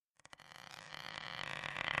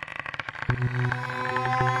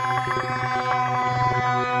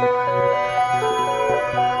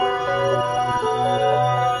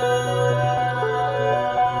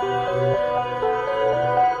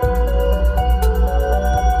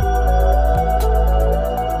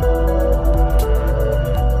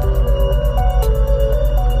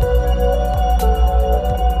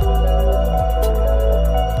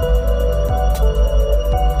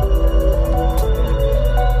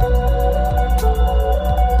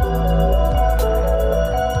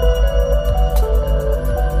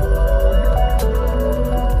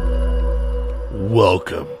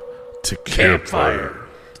Welcome to Campfire.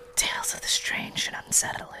 Tales of the strange and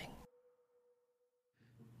unsettling.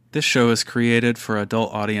 This show is created for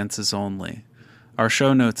adult audiences only. Our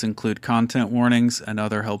show notes include content warnings and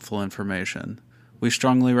other helpful information. We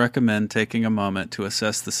strongly recommend taking a moment to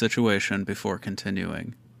assess the situation before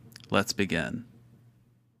continuing. Let's begin.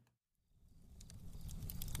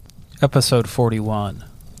 Episode 41,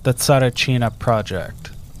 The Tsarachina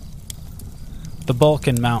Project. The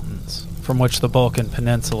Balkan Mountains, from which the Balkan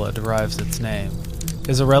Peninsula derives its name,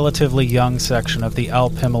 is a relatively young section of the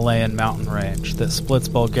Alp-Himalayan mountain range that splits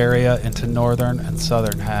Bulgaria into northern and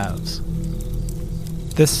southern halves.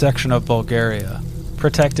 This section of Bulgaria,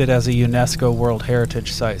 protected as a UNESCO World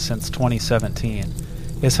Heritage Site since 2017,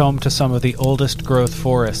 is home to some of the oldest growth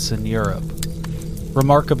forests in Europe.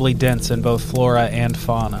 Remarkably dense in both flora and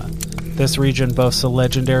fauna, this region boasts a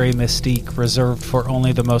legendary mystique reserved for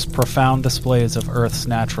only the most profound displays of Earth's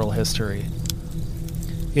natural history.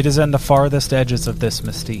 It is in the farthest edges of this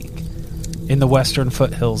mystique, in the western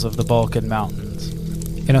foothills of the Balkan Mountains,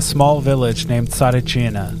 in a small village named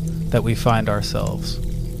Tsarachina, that we find ourselves.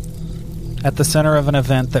 At the center of an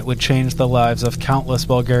event that would change the lives of countless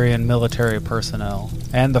Bulgarian military personnel,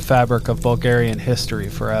 and the fabric of Bulgarian history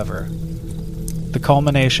forever. The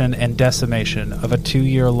culmination and decimation of a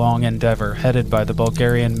 2-year-long endeavor headed by the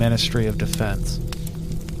Bulgarian Ministry of Defense.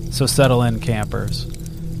 So settle in, campers,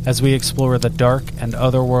 as we explore the dark and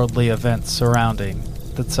otherworldly events surrounding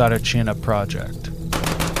the Tsarachina Project.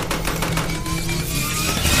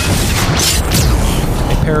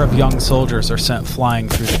 A pair of young soldiers are sent flying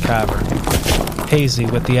through the cavern, hazy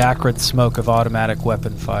with the acrid smoke of automatic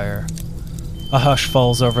weapon fire. A hush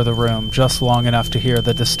falls over the room, just long enough to hear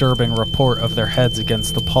the disturbing report of their heads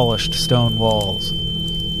against the polished stone walls.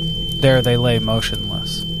 There they lay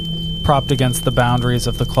motionless, propped against the boundaries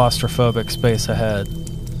of the claustrophobic space ahead.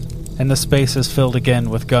 And the space is filled again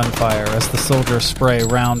with gunfire as the soldiers spray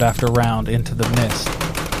round after round into the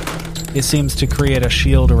mist. It seems to create a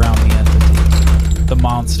shield around the entity, the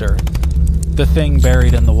monster, the thing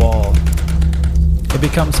buried in the wall. It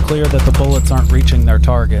becomes clear that the bullets aren't reaching their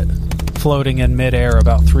target, floating in mid-air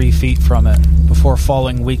about 3 feet from it, before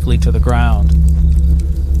falling weakly to the ground.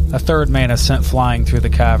 A third man is sent flying through the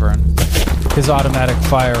cavern, his automatic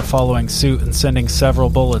fire following suit and sending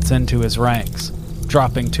several bullets into his ranks,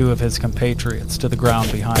 dropping 2 of his compatriots to the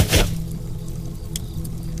ground behind him.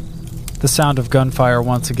 The sound of gunfire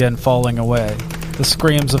once again falling away, the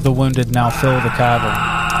screams of the wounded now fill the cavern,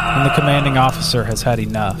 and the commanding officer has had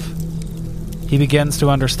enough. He begins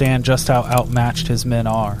to understand just how outmatched his men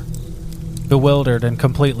are. Bewildered and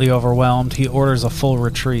completely overwhelmed, he orders a full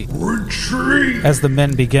retreat. Retreat! As the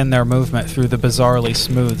men begin their movement through the bizarrely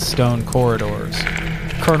smooth stone corridors,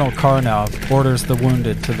 Colonel Karnov orders the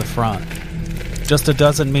wounded to the front. Just a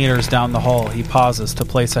dozen meters down the hall, he pauses to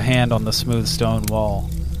place a hand on the smooth stone wall.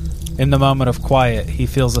 In the moment of quiet, he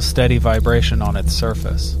feels a steady vibration on its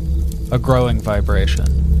surface. A growing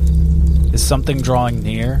vibration. Is something drawing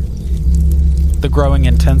near? The growing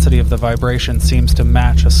intensity of the vibration seems to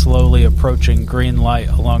match a slowly approaching green light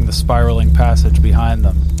along the spiraling passage behind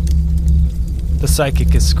them. The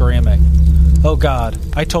psychic is screaming, "Oh God,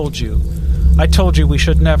 I told you. I told you we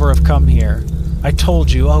should never have come here. I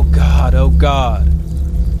told you, oh God, oh God."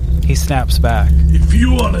 He snaps back. "If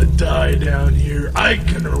you want to die down here, I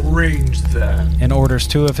can arrange that," and orders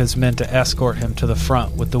 2 of his men to escort him to the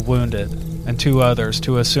front with the wounded, and 2 others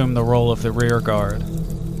to assume the role of the rear guard.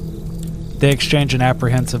 They exchange an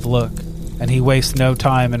apprehensive look, and he wastes no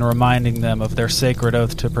time in reminding them of their sacred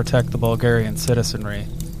oath to protect the Bulgarian citizenry.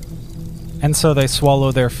 And so they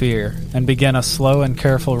swallow their fear, and begin a slow and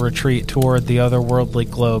careful retreat toward the otherworldly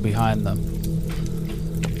glow behind them.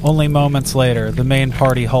 Only moments later, the main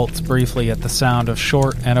party halts briefly at the sound of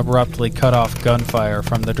short and abruptly cut-off gunfire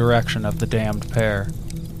from the direction of the damned pair.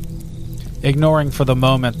 Ignoring for the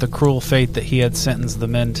moment the cruel fate that he had sentenced the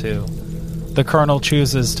men to, the colonel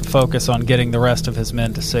chooses to focus on getting the rest of his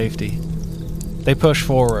men to safety. They push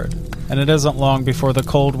forward, and it isn't long before the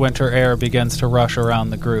cold winter air begins to rush around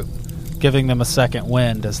the group, giving them a second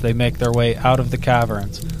wind as they make their way out of the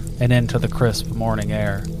caverns and into the crisp morning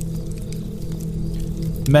air.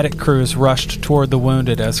 Medic crews rushed toward the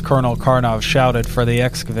wounded as Colonel Karnov shouted for the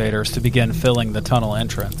excavators to begin filling the tunnel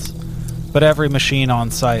entrance. But every machine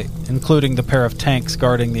on site, including the pair of tanks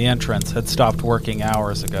guarding the entrance, had stopped working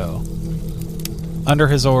hours ago. Under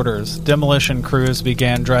his orders, demolition crews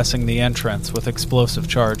began dressing the entrance with explosive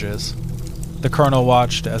charges. The colonel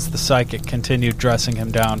watched as the psychic continued dressing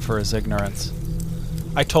him down for his ignorance.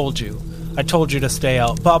 I told you to stay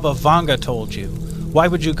out. Baba Vanga told you. Why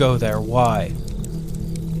would you go there? Why?"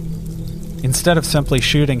 Instead of simply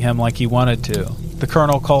shooting him like he wanted to, the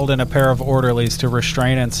colonel called in a pair of orderlies to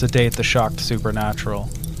restrain and sedate the shocked supernatural.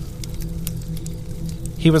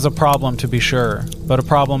 He was a problem, to be sure, but a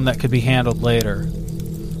problem that could be handled later.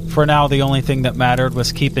 For now, the only thing that mattered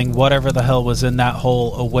was keeping whatever the hell was in that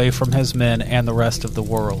hole away from his men and the rest of the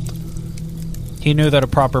world. He knew that a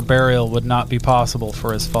proper burial would not be possible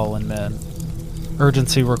for his fallen men.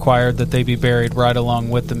 Urgency required that they be buried right along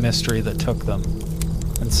with the mystery that took them.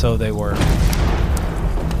 And so they were.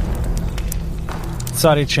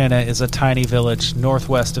 Saricina is a tiny village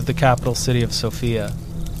northwest of the capital city of Sofia,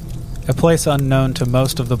 a place unknown to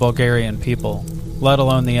most of the Bulgarian people, let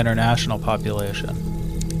alone the international population.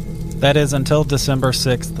 That is until December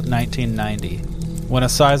 6, 1990, when a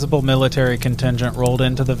sizable military contingent rolled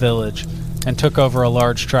into the village and took over a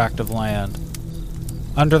large tract of land.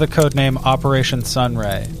 Under the codename Operation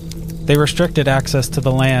Sunray, they restricted access to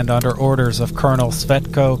the land under orders of Colonel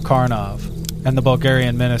Svetko Karnov and the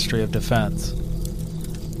Bulgarian Ministry of Defense.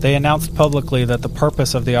 They announced publicly that the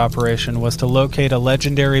purpose of the operation was to locate a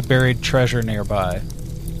legendary buried treasure nearby.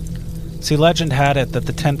 See, legend had it that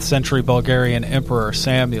the 10th century Bulgarian Emperor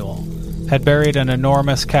Samuel had buried an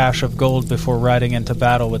enormous cache of gold before riding into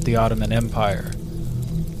battle with the Ottoman Empire.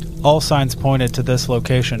 All signs pointed to this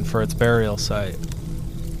location for its burial site,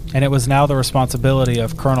 and it was now the responsibility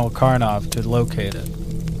of Colonel Karnov to locate it.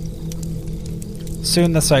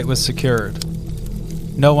 Soon the site was secured.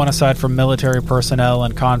 No one aside from military personnel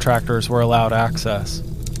and contractors were allowed access,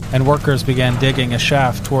 and workers began digging a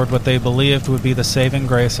shaft toward what they believed would be the saving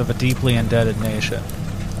grace of a deeply indebted nation.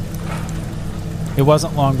 It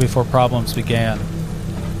wasn't long before problems began.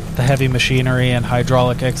 The heavy machinery and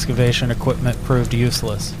hydraulic excavation equipment proved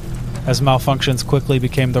useless, as malfunctions quickly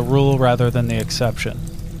became the rule rather than the exception.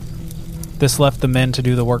 This left the men to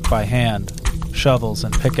do the work by hand, shovels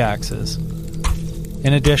and pickaxes.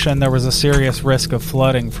 In addition, there was a serious risk of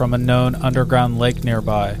flooding from a known underground lake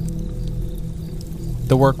nearby.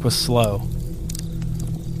 The work was slow.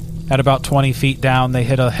 At about 20 feet down, they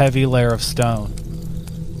hit a heavy layer of stone.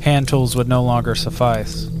 Hand tools would no longer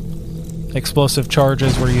suffice. Explosive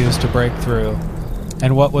charges were used to break through,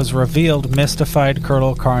 and what was revealed mystified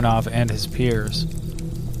Colonel Karnov and his peers.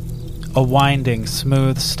 A winding,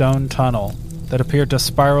 smooth stone tunnel that appeared to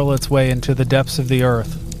spiral its way into the depths of the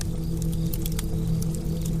earth.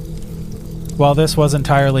 While this was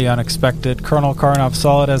entirely unexpected, Colonel Karnov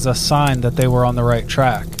saw it as a sign that they were on the right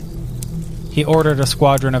track. He ordered a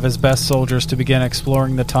squadron of his best soldiers to begin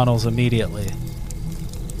exploring the tunnels immediately.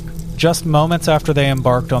 Just moments after they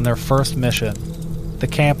embarked on their first mission, the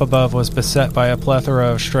camp above was beset by a plethora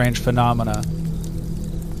of strange phenomena.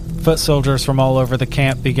 Foot soldiers from all over the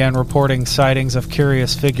camp began reporting sightings of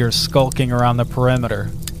curious figures skulking around the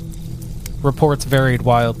perimeter. Reports varied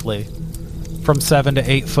wildly, from 7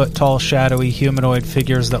 to 8 foot tall shadowy humanoid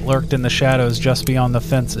figures that lurked in the shadows just beyond the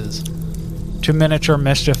fences, to miniature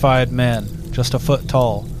mischief-eyed men, just a foot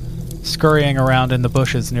tall, scurrying around in the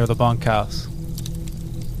bushes near the bunkhouse.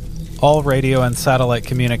 All radio and satellite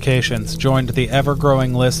communications joined the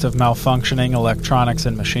ever-growing list of malfunctioning electronics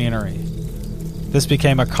and machinery. This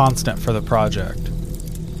became a constant for the project.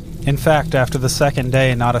 In fact, after the second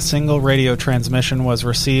day, not a single radio transmission was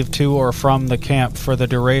received to or from the camp for the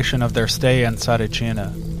duration of their stay in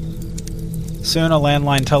Saricina. Soon a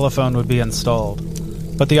landline telephone would be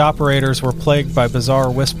installed, but the operators were plagued by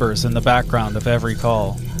bizarre whispers in the background of every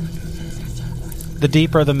call. The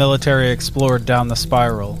deeper the military explored down the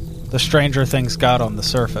spiral, the stranger things got on the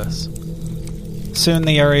surface. Soon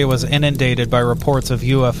the area was inundated by reports of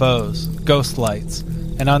UFOs, ghost lights,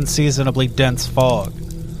 and unseasonably dense fog.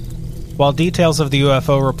 While details of the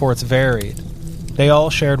UFO reports varied, they all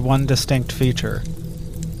shared one distinct feature.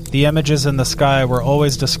 The images in the sky were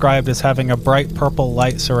always described as having a bright purple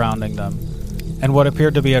light surrounding them, and what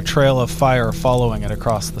appeared to be a trail of fire following it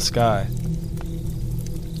across the sky.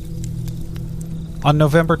 On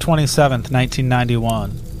November 27,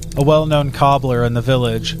 1991, a well-known cobbler in the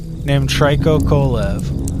village named Shreyko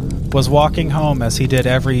Kolev was walking home as he did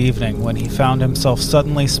every evening when he found himself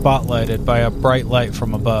suddenly spotlighted by a bright light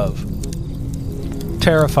from above.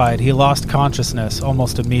 Terrified, he lost consciousness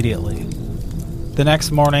almost immediately. The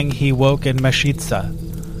next morning, he woke in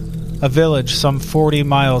Meshitsa, a village some 40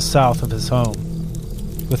 miles south of his home,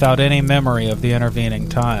 without any memory of the intervening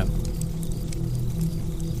time.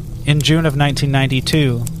 In June of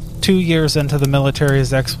 1992, 2 years into the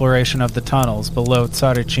military's exploration of the tunnels below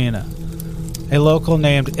Tsaritsina, a local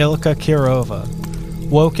named Ilka Kirova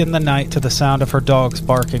woke in the night to the sound of her dogs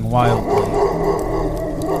barking wildly.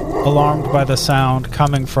 Alarmed by the sound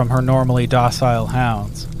coming from her normally docile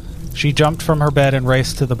hounds, she jumped from her bed and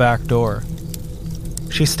raced to the back door.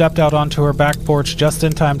 She stepped out onto her back porch just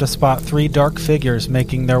in time to spot 3 dark figures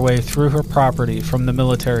making their way through her property from the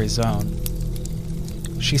military zone.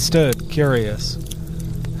 She stood, curious,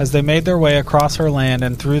 as they made their way across her land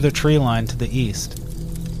and through the tree line to the east.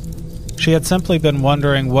 She had simply been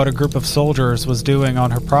wondering what a group of soldiers was doing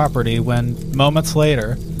on her property when, moments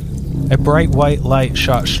later, a bright white light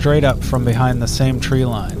shot straight up from behind the same tree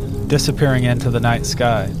line, disappearing into the night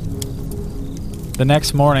sky. The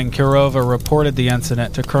next morning, Kirova reported the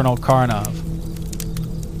incident to Colonel Karnov.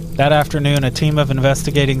 That afternoon, a team of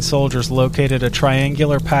investigating soldiers located a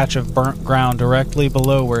triangular patch of burnt ground directly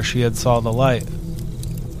below where she had saw the light.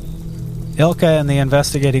 Ilka and the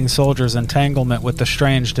investigating soldiers' entanglement with the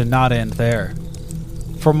strange did not end there.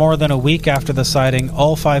 For more than a week after the sighting,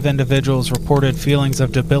 all 5 individuals reported feelings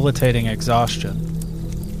of debilitating exhaustion.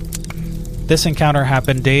 This encounter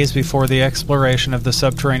happened days before the exploration of the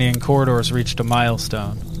subterranean corridors reached a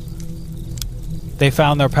milestone. They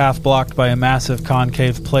found their path blocked by a massive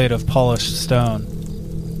concave plate of polished stone.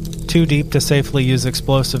 Too deep to safely use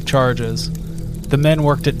explosive charges, the men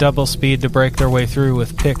worked at double speed to break their way through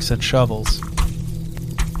with picks and shovels.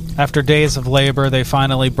 After days of labor, they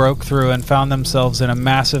finally broke through and found themselves in a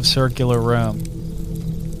massive circular room.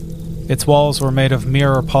 Its walls were made of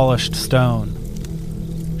mirror-polished stone.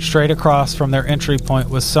 Straight across from their entry point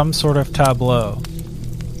was some sort of tableau.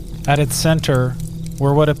 At its center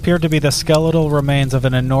were what appeared to be the skeletal remains of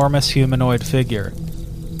an enormous humanoid figure.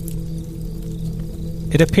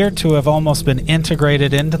 It appeared to have almost been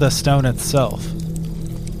integrated into the stone itself.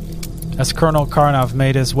 As Colonel Karnov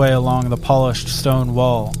made his way along the polished stone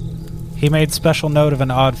wall, he made special note of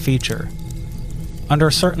an odd feature.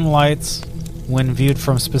 Under certain lights, when viewed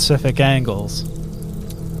from specific angles,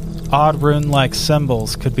 odd rune-like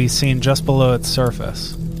symbols could be seen just below its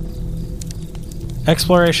surface.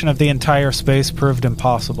 Exploration of the entire space proved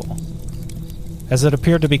impossible, as it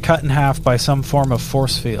appeared to be cut in half by some form of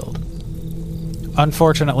force field.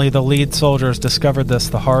 Unfortunately, the lead soldiers discovered this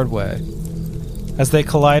the hard way. As they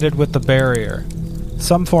collided with the barrier,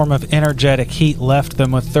 some form of energetic heat left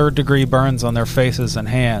them with third-degree burns on their faces and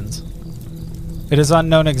hands. It is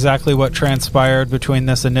unknown exactly what transpired between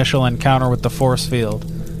this initial encounter with the force field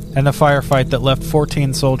and the firefight that left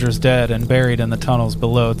 14 soldiers dead and buried in the tunnels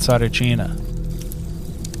below Tsaritsina.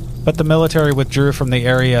 But the military withdrew from the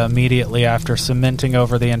area immediately after cementing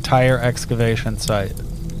over the entire excavation site.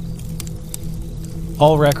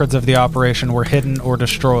 All records of the operation were hidden or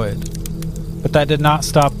destroyed, but that did not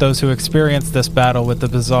stop those who experienced this battle with the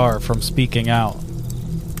bizarre from speaking out.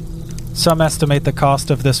 Some estimate the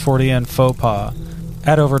cost of this Fortean faux pas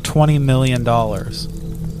at over $20 million.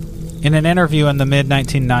 In an interview in the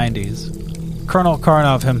mid-1990s, Colonel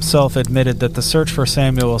Karnov himself admitted that the search for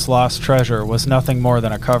Samuel's lost treasure was nothing more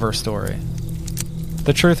than a cover story.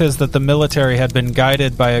 The truth is that the military had been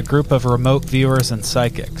guided by a group of remote viewers and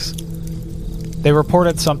psychics. They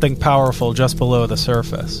reported something powerful just below the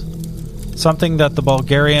surface, something that the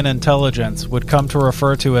Bulgarian intelligence would come to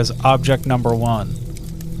refer to as Object Number 1.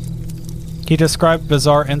 He described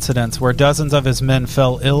bizarre incidents where dozens of his men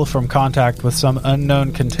fell ill from contact with some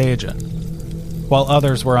unknown contagion, while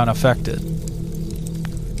others were unaffected.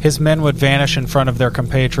 His men would vanish in front of their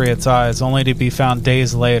compatriots' eyes only to be found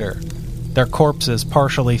days later, their corpses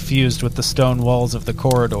partially fused with the stone walls of the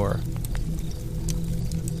corridor.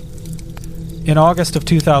 In August of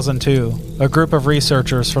 2002, a group of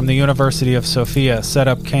researchers from the University of Sofia set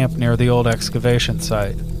up camp near the old excavation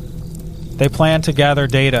site. They planned to gather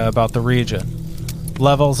data about the region,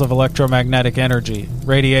 levels of electromagnetic energy,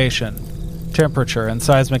 radiation, temperature, and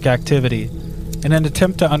seismic activity, in an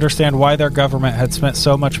attempt to understand why their government had spent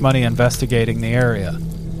so much money investigating the area.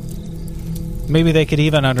 Maybe they could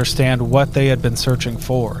even understand what they had been searching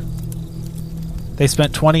for. They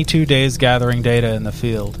spent 22 days gathering data in the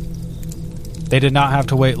field. They did not have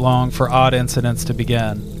to wait long for odd incidents to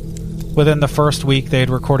begin. Within the first week, they had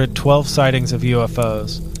recorded 12 sightings of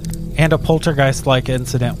UFOs, and a poltergeist-like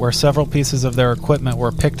incident where several pieces of their equipment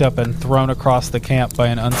were picked up and thrown across the camp by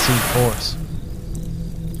an unseen force.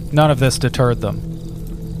 None of this deterred them.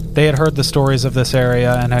 They had heard the stories of this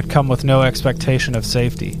area and had come with no expectation of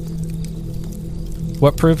safety.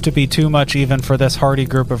 What proved to be too much even for this hardy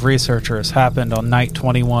group of researchers happened on night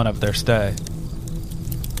 21 of their stay.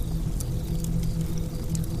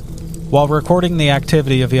 While recording the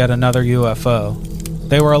activity of yet another UFO,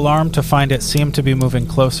 they were alarmed to find it seemed to be moving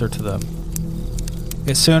closer to them.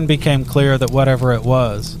 It soon became clear that whatever it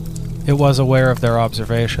was aware of their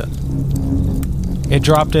observation. It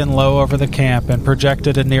dropped in low over the camp and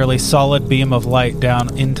projected a nearly solid beam of light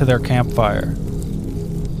down into their campfire.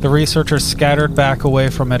 The researchers scattered back away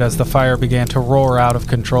from it as the fire began to roar out of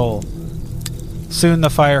control. Soon the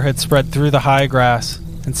fire had spread through the high grass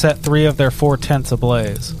and set 3 of their 4 tents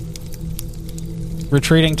ablaze.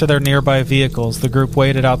 Retreating to their nearby vehicles, the group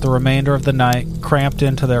waited out the remainder of the night, cramped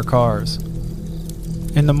into their cars.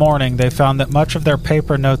 In the morning, they found that much of their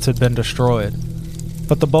paper notes had been destroyed,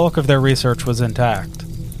 but the bulk of their research was intact.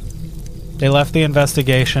 They left the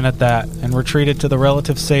investigation at that and retreated to the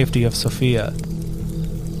relative safety of Sofia.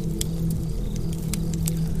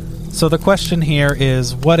 So the question here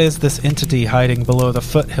is, what is this entity hiding below the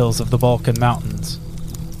foothills of the Balkan Mountains?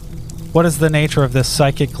 What is the nature of this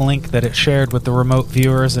psychic link that it shared with the remote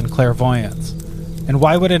viewers and clairvoyants? And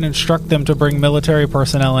why would it instruct them to bring military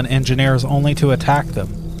personnel and engineers only to attack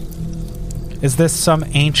them? Is this some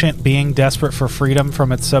ancient being desperate for freedom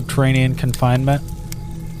from its subterranean confinement?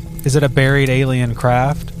 Is it a buried alien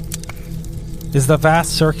craft? Is the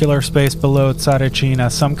vast circular space below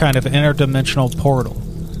Tsarechina some kind of interdimensional portal,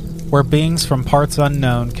 where beings from parts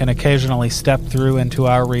unknown can occasionally step through into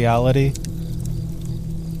our reality?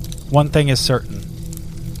 One thing is certain.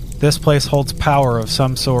 This place holds power of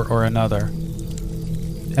some sort or another.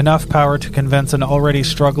 Enough power to convince an already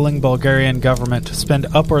struggling Bulgarian government to spend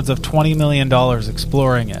upwards of $20 million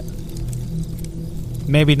exploring it.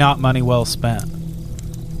 Maybe not money well spent,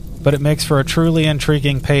 but it makes for a truly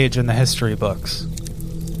intriguing page in the history books.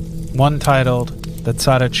 One titled The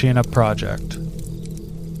Tsarechina Project.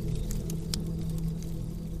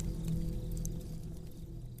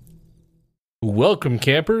 Welcome,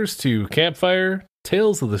 campers, to Campfire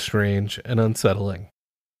Tales of the Strange and Unsettling.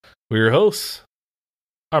 We're your hosts.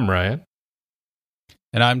 I'm Ryan.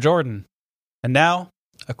 And I'm Jordan. And now,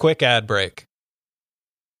 a quick ad break.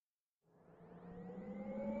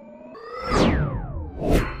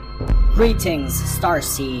 Greetings,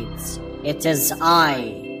 starseeds. It is I,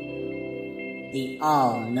 the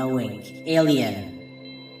all-knowing alien,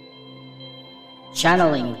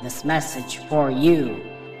 channeling this message for you.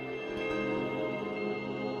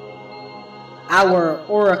 Our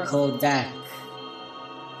Oracle deck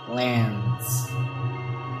lands.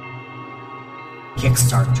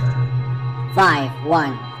 Kickstarter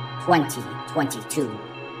 5/1/2022.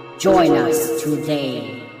 Join us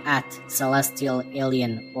today at Celestial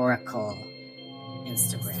Alien Oracle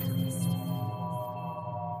Instagram.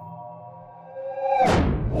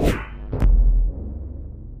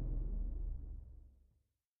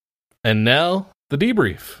 And now, the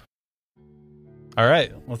debrief. All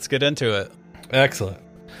right, let's get into it. Excellent.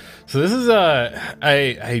 So this is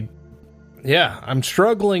I'm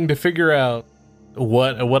struggling to figure out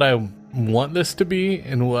what I want this to be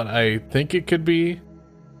and what I think it could be,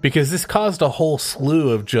 because this caused a whole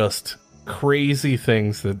slew of just crazy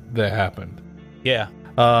things that happened. Yeah.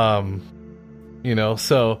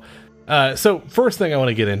 So first thing I want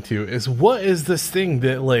to get into is, what is this thing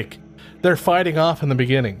that, like, they're fighting off in the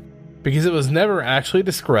beginning? Because it was never actually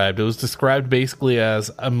described. It was described basically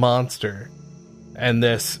as a monster and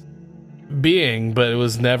this being, but it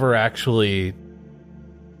was never actually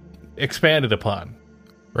expanded upon.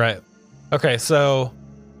 Right. Okay, so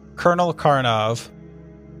Colonel Karnov,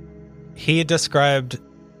 he described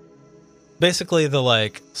basically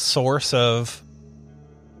the source of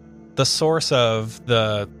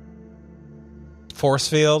the force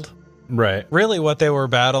field. Right. Really what they were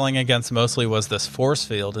battling against mostly was this force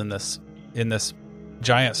field in this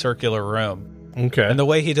giant circular room. Okay. And the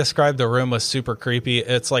way he described the room was super creepy.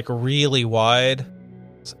 It's like really wide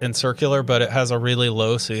and circular, but it has a really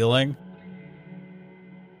low ceiling.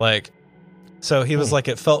 So he was like,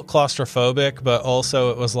 it felt claustrophobic, but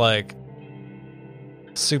also it was like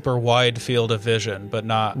super wide field of vision, but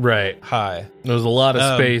not high. There was a lot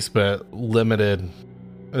of space, but limited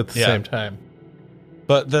at the same time.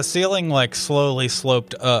 But the ceiling slowly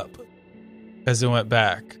sloped up as it went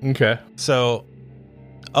back. Okay. So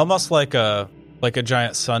almost like a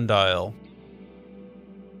giant sundial.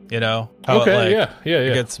 You know? How it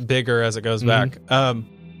gets bigger as it goes back.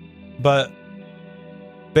 But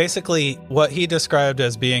basically what he described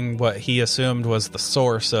as being what he assumed was the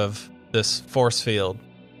source of this force field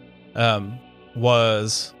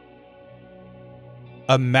was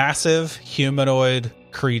a massive humanoid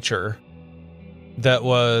creature that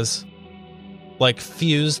was like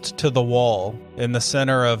fused to the wall in the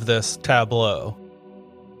center of this tableau.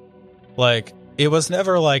 Like, it was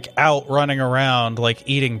never like out running around like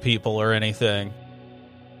eating people or anything.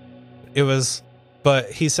 It was,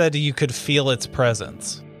 but he said you could feel its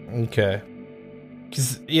presence. Okay.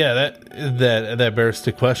 Because that bears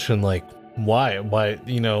to question, like, why were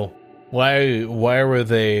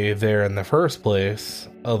they there in the first place,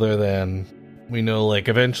 other than we know, like,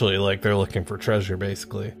 eventually, like, they're looking for treasure,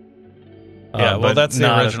 basically. Yeah, well, that's the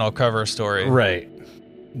not original cover story. right.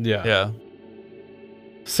 Yeah. Yeah.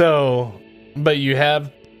 So, but you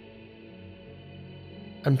have...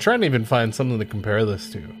 I'm trying to even find something to compare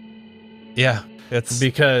this to. Yeah,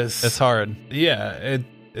 it's hard. Yeah,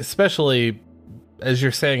 especially as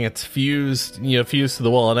you're saying, it's fused to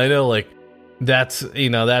the wall, and I know, like, that's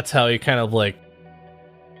how he kind of like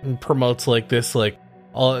promotes like this, like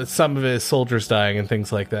some of his soldiers dying and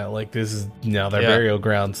things like that. Like, this is their burial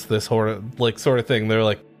grounds. This sort of thing. They're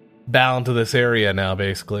like bound to this area now,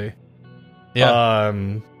 basically. Yeah.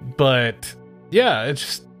 But yeah, it's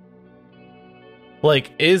just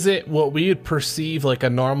like, is it what we would perceive like a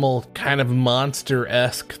normal kind of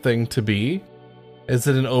monster-esque thing to be? Is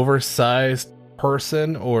it an oversized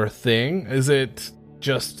person or thing? Is it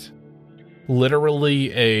just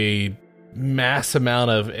literally a mass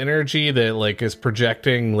amount of energy that like is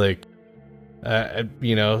projecting like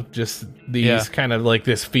just these kind of like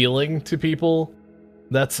this feeling to people?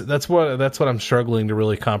 That's what I'm struggling to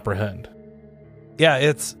really comprehend.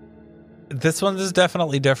 Yeah, this one is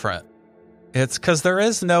definitely different. It's because there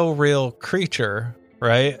is no real creature,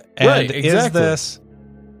 right? And right, exactly.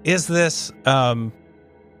 Is this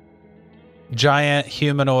giant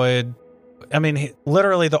humanoid? I mean,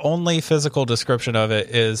 literally the only physical description of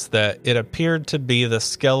it is that it appeared to be the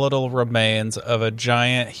skeletal remains of a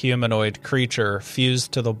giant humanoid creature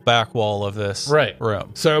fused to the back wall of this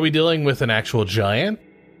room. So are we dealing with an actual giant?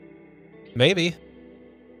 Maybe.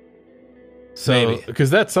 So, because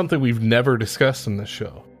that's something we've never discussed in this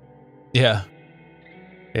show. Yeah.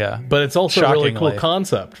 Yeah. But it's also a really cool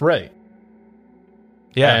concept, right?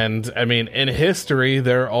 Yeah. And, I mean, in history,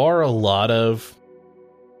 there are a lot of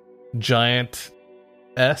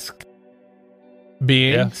giant-esque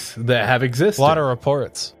beings that have existed. A lot of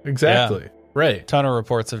reports. Exactly. Yeah. Right. Ton of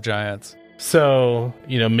reports of giants. So,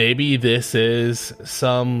 maybe this is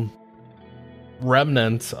some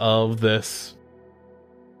remnants of this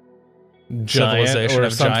giant civilization or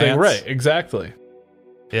of something. giants. Right, exactly.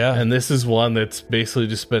 Yeah. And this is one that's basically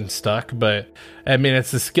just been stuck, but I mean,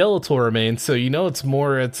 it's the skeletal remains, so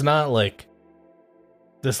it's not like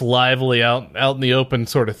this lively out in the open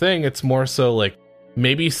sort of thing. It's more so like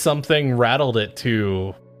maybe something rattled it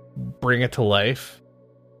to bring it to life.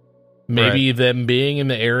 Maybe them being in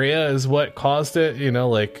the area is what caused it,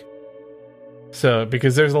 so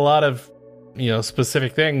because there's a lot of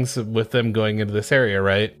specific things with them going into this area,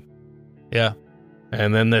 right? Yeah.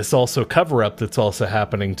 And then this also cover-up that's also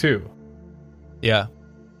happening too. Yeah.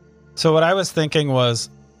 So what I was thinking was,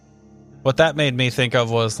 what that made me think of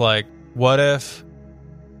was like, what if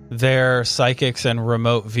their psychics and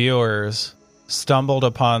remote viewers stumbled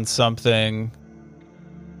upon something,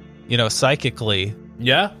 psychically.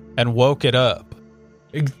 Yeah. And woke it up,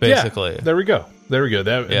 basically. Yeah, there we go.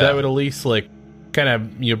 That would at least like kind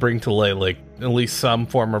of bring to light like at least some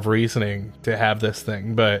form of reasoning to have this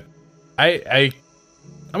thing. But I'm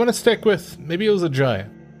gonna stick with maybe it was a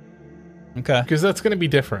giant. Okay. Because that's gonna be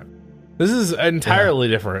different. This is entirely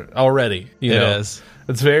different already. It is.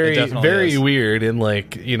 It's very weird and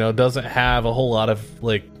like doesn't have a whole lot of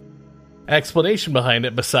like explanation behind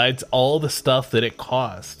it besides all the stuff that it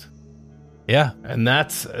caused. Yeah. And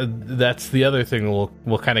that's the other thing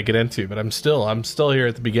we'll kind of get into. But I'm still here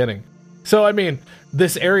at the beginning. So I mean,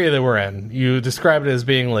 this area that we're in, you described it as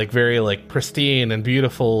being like very like pristine and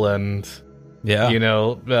beautiful and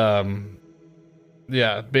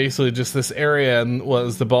basically just this area and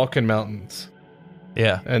was the Balkan Mountains.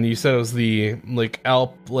 Yeah. And you said it was the like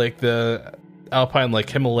the Alpine like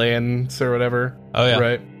Himalayans or whatever. Oh yeah.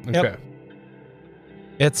 Right? Okay. Yep.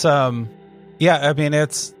 It's I mean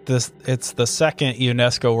it's the second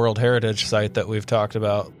UNESCO World Heritage Site that we've talked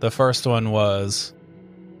about. The first one was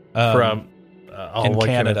from in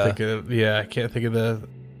Canada. I can't think of the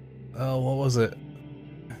what was it?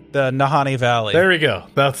 The Nahanni Valley. There we go.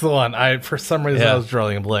 That's the one. For some reason I was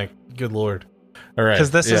drawing a blank. Good Lord. All right.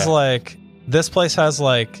 Because this is like, this place has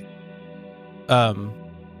like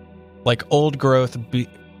old growth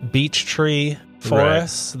beech tree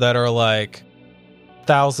forests that are like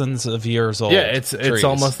thousands of years old. Yeah, it's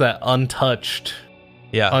almost that untouched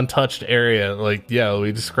untouched area, like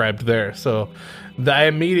we described there. So I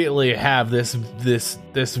immediately have this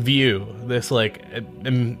view, this like,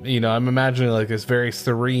 I'm imagining like this very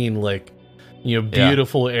serene, like,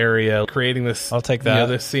 beautiful area, creating this. I'll take that.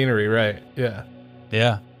 This scenery, right? Yeah.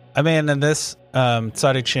 Yeah. I mean, and this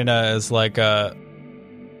Tsaritsina is like a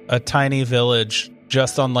tiny village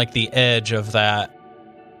just on like the edge of that,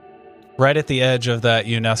 right at the edge of that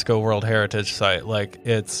UNESCO World Heritage Site. Like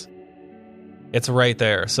it's right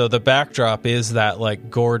there. So the backdrop is that like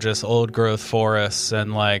gorgeous old growth forests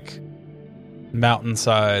and like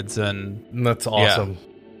mountainsides, and that's awesome.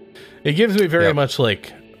 It gives me very much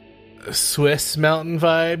like Swiss mountain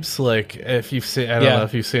vibes. Like if you've seen, I don't know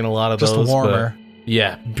if you've seen a lot of just those, warmer.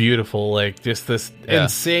 But beautiful. Like just this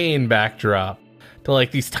insane backdrop to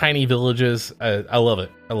like these tiny villages. I love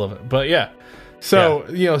it. But so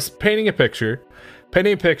painting a picture,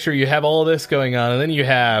 you have all this going on, and then you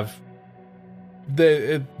have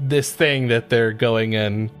this thing that they're going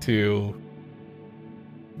in to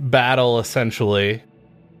battle essentially,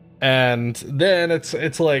 and then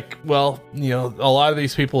it's like, well, a lot of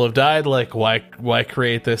these people have died. Like why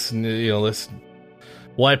create this, and this,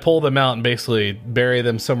 why pull them out and basically bury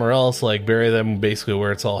them somewhere else, like bury them basically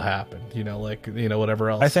where it's all happened, whatever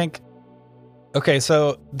else. I think okay,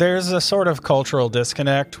 so there's a sort of cultural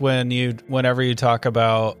disconnect whenever you talk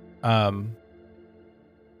about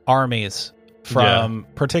armies from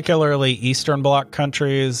particularly Eastern Bloc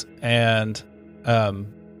countries and a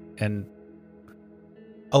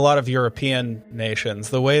lot of European nations.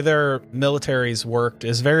 The way their militaries worked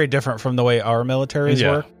is very different from the way our militaries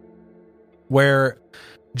work, where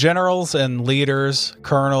generals and leaders,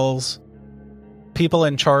 colonels, people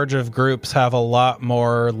in charge of groups have a lot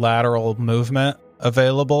more lateral movement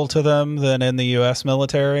available to them than in the U.S.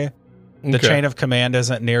 military. The chain of command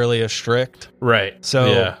isn't nearly as strict. Right.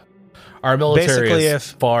 So our military basically,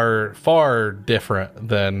 is far, far different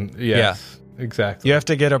than, exactly. You have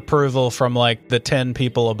to get approval from like the 10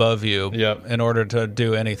 people above you in order to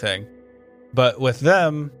do anything. But with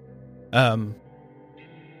them,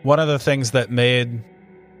 one of the things that made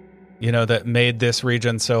this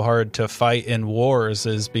region so hard to fight in wars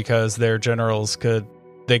is because their generals could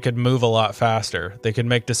move a lot faster. They could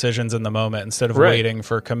make decisions in the moment instead of waiting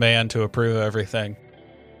for command to approve everything.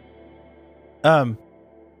 And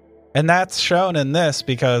that's shown in this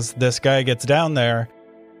because this guy gets down there,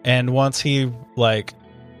 and once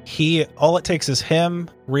all it takes is him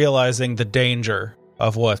realizing the danger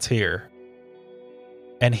of what's here,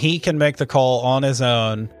 and he can make the call on his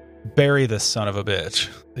own, bury this son of a bitch.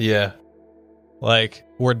 Yeah. Like,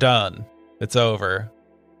 we're done. It's over.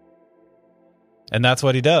 And that's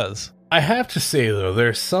what he does. I have to say, though,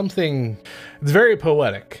 there's something... It's very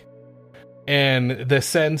poetic. And the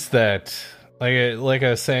sense that, like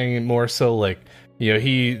I was saying, more so, like,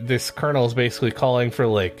 this colonel is basically calling for,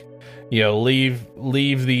 like,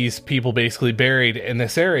 leave these people basically buried in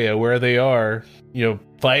this area where they are,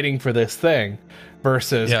 fighting for this thing,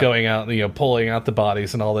 versus going out, pulling out the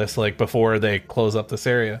bodies and all this, like, before they close up this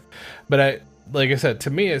area. But like I said,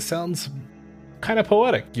 to me, it sounds kind of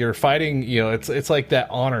poetic. You're fighting, it's like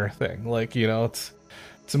that honor thing. Like, it's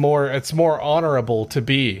more honorable to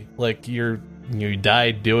be like you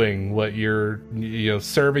died doing what you're,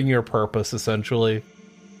 serving your purpose essentially.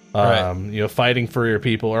 Fighting for your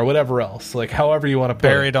people or whatever else, like however you want to put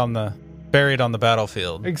buried on the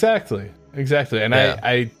battlefield. Exactly. And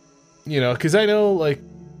I because I know, like,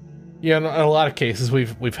 in a lot of cases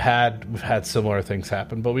we've had similar things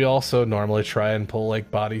happen, but we also normally try and pull like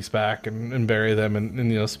bodies back and bury them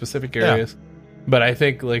in specific areas. But I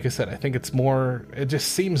think, like I said, it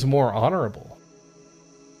just seems more honorable,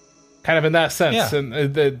 kind of in that sense. And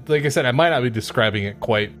like I said, I might not be describing it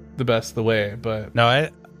quite the best the way, but no,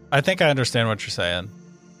 I think I understand what you're saying.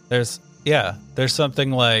 There's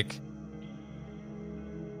something like,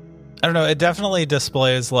 I don't know, it definitely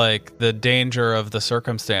displays like the danger of the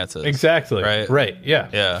circumstances. Exactly. Right.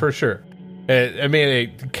 Yeah. For sure.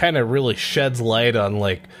 It kind of really sheds light on,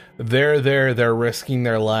 like, they're risking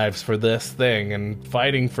their lives for this thing and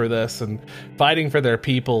fighting for this and fighting for their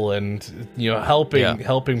people and,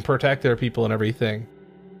 helping protect their people and everything.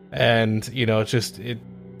 And,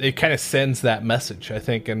 it kind of sends that message, I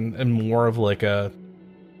think, in more of like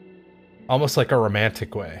almost like a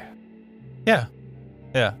romantic way. Yeah.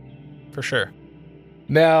 Yeah. For sure.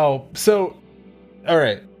 Now, so, all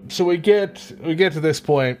right. So we get to this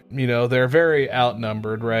point, they're very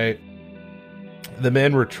outnumbered, right? The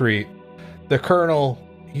men retreat. The colonel,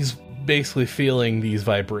 he's basically feeling these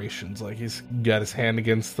vibrations. Like, he's got his hand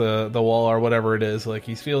against the wall or whatever it is. Like,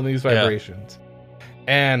 he's feeling these vibrations.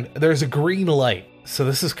 And there's a green light so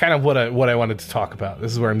this is kind of what I wanted to talk about.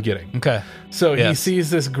 This is where I'm getting. Okay. So he Yes. sees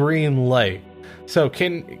this green light. So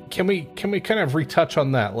can we kind of retouch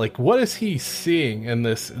on that? Like, what is he seeing in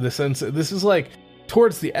this sense? This is like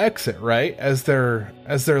towards the exit, right? As they're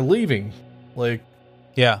leaving, like.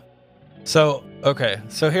 Yeah. So, okay.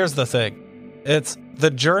 So here's the thing. It's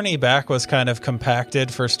the journey back was kind of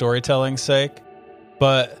compacted for storytelling's sake,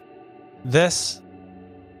 but this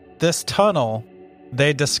tunnel,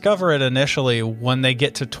 they discover it initially when they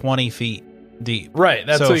get to 20 feet deep. Right,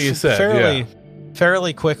 that's what you said.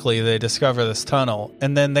 Fairly quickly, they discover this tunnel,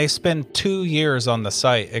 and then they spend 2 years on the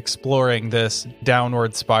site exploring this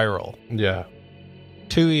downward spiral. Yeah.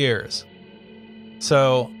 2 years.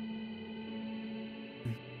 So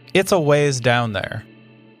it's a ways down there.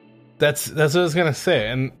 That's what I was gonna say,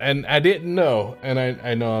 and I didn't know, and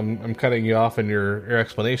I know I'm cutting you off in your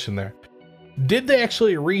explanation there. Did they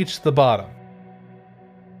actually reach the bottom?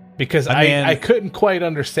 Because I couldn't quite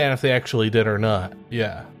understand if they actually did or not.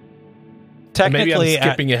 Yeah. Technically, and maybe I'm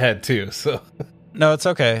skipping ahead too. So no, it's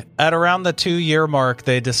okay. At around the 2 year mark,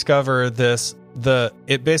 they discover this.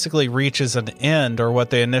 It basically reaches an end, or what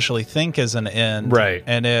they initially think is an end. Right.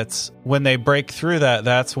 And it's when they break through that.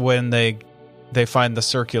 That's when they find the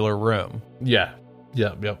circular room. Yeah.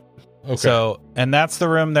 Yep. Okay. So, and that's the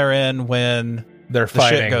room they're in when they're the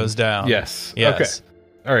fighting. shit goes down. Yes. Yes.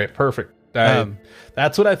 Okay. All right. Perfect.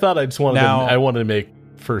 That's what I thought. I just wanted. I wanted to make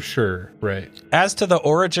for sure. Right. As to the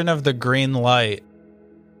origin of the green light,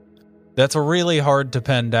 that's really hard to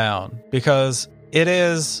pin down, because it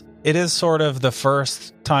is sort of the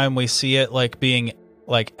first time we see it like being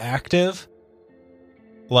like active,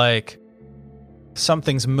 like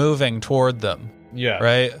something's moving toward them. Yeah.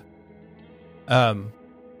 Right.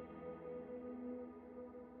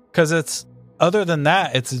 Because it's, other than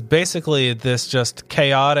that, it's basically this just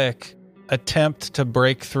chaotic attempt to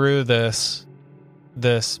break through this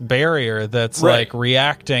barrier that's like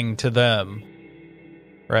reacting to them,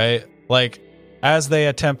 right? Like, as they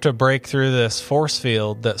attempt to break through this force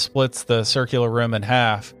field that splits the circular room in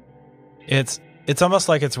half, it's almost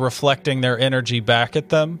like it's reflecting their energy back at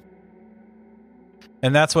them.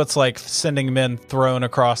 And that's what's like sending men thrown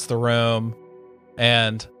across the room.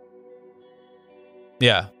 And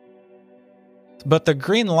yeah. But the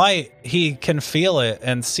green light, he can feel it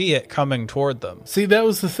and see it coming toward them. See, that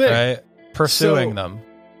was the thing. Right? Pursuing them.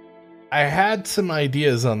 I had some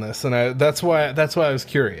ideas on this, and that's why I was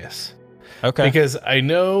curious. Okay. Because I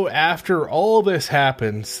know after all this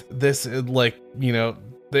happens, this, like, you know,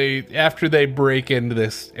 after they break into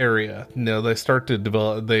this area, you know, they start to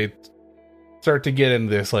get into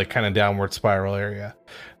this like kind of downward spiral area.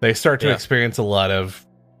 They start to experience a lot of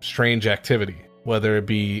strange activity, whether it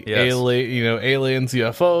be aliens,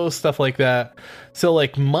 UFOs, stuff like that. So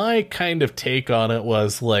like my kind of take on it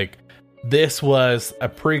was like, this was a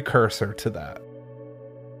precursor to that.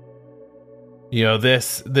 You know,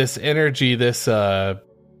 this energy, this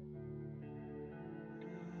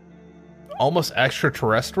almost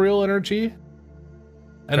extraterrestrial energy,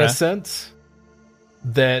 in a sense,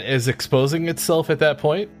 that is exposing itself at that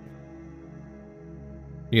point.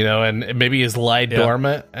 You know, and maybe is lie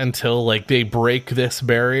dormant until like they break this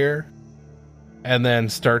barrier and then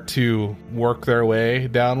start to work their way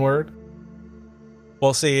downward.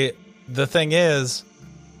 Well, see, the thing is,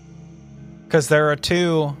 because there are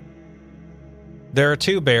two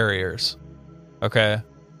barriers. Okay.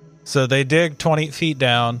 So they dig 20 feet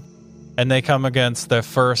down and they come against the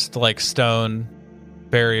first like stone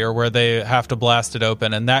barrier where they have to blast it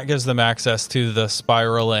open, and that gives them access to the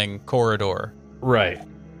spiraling corridor. Right.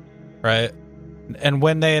 And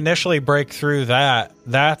when they initially break through that,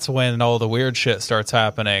 that's when all the weird shit starts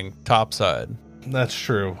happening topside. That's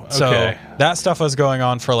true. Okay. So that stuff was going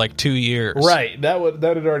on for like 2 years. Right. That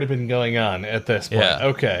had already been going on at this point. Yeah.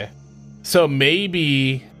 Okay. So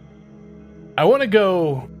maybe I want to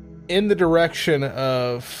go in the direction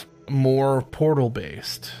of more portal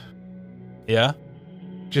based. Yeah.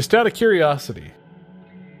 Just out of curiosity.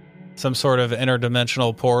 Some sort of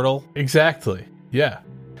interdimensional portal. Exactly. Yeah.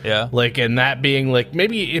 Yeah. Like, and that being like,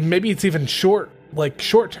 maybe it's even short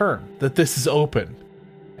term that this is open.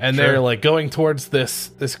 And they're like going towards this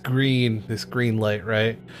green light,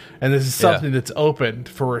 right? And this is something that's opened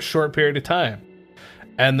for a short period of time.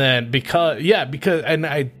 And then because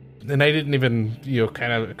I didn't even, you know,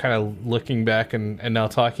 kind of looking back and now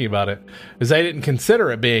talking about it, is I didn't consider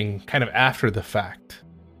it being kind of after the fact.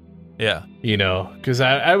 Yeah. You know, because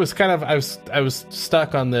I was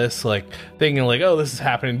stuck on this, like thinking like, oh, this is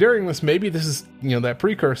happening during this. Maybe this is, you know, that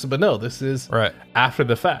precursor, but no, this is after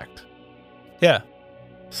the fact. Yeah.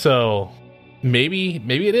 So maybe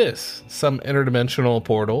it is some interdimensional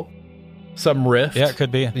portal, some rift. Yeah, it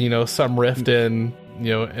could be. Some rift in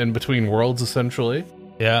in between worlds, essentially.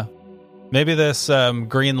 Yeah. Maybe this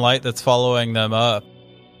green light that's following them up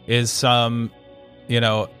is some,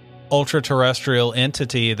 ultra-terrestrial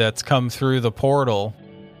entity that's come through the portal.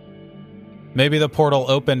 Maybe the portal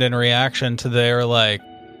opened in reaction to their,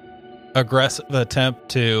 aggressive attempt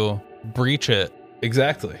to breach it.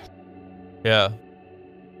 Exactly. Yeah.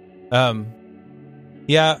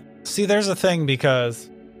 Yeah. See, there's a thing because,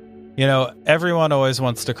 everyone always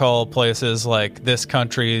wants to call places like this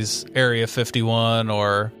country's Area 51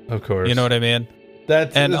 or... Of course. You know what I mean?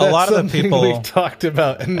 That's a lot of the people... we've talked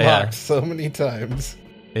about and mocked so many times.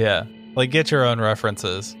 Yeah. Get your own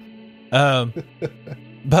references. But,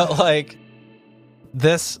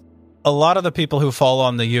 this... A lot of the people who fall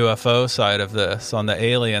on the UFO side of this, on the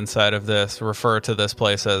alien side of this, refer to this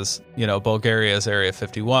place as, Bulgaria's Area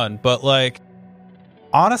 51. But,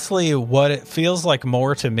 honestly, what it feels like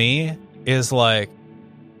more to me is,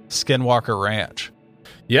 Skinwalker Ranch.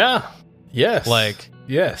 Yeah. Yes.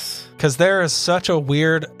 Yes. Because there is such a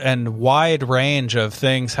weird and wide range of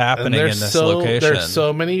things happening in this location. There's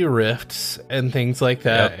so many rifts and things like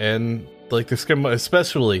that. Yep. And,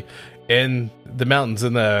 especially... in the mountains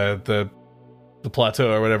in the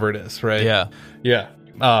plateau or whatever it is, right? Yeah.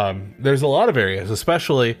 There's a lot of areas,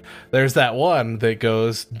 especially there's that one that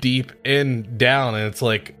goes deep down, and it's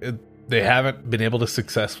they haven't been able to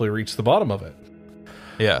successfully reach the bottom of it.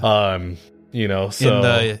 Yeah. So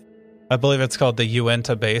I believe it's called the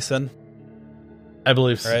Uinta Basin. I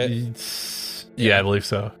believe, right? Yeah, I believe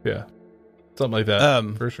so. Yeah, something like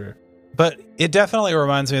that for sure. But it definitely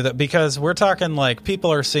reminds me that because we're talking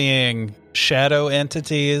people are seeing shadow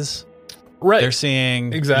entities. Right. They're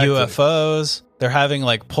seeing UFOs. They're having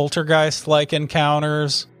poltergeist-like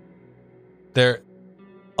encounters. They're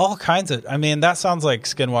all kinds of... I mean, that sounds like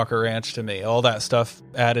Skinwalker Ranch to me. All that stuff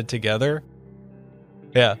added together.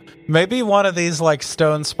 Yeah. Maybe one of these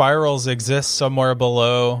stone spirals exists somewhere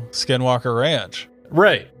below Skinwalker Ranch.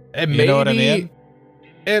 Right. And you know what I mean?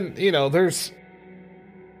 And, there's...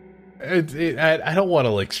 I don't want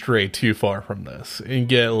to stray too far from this and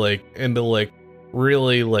get into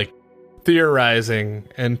really theorizing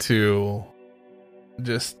into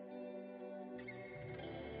just.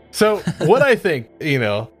 So what I think,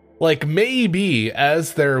 maybe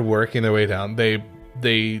as they're working their way down, there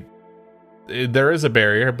is a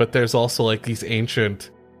barrier, but there's also these ancient,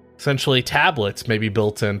 essentially tablets maybe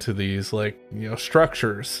built into these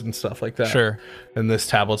structures and stuff like that. Sure. And this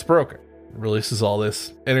tablet's broken. Releases all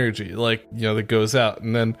this energy that goes out,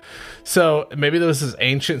 and then so maybe there was this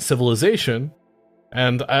ancient civilization,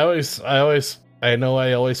 and I always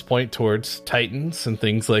point towards Titans and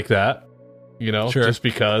things like that, sure. Just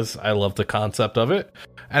because I love the concept of it,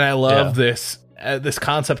 and I love this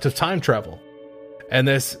concept of time travel, and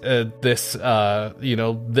this them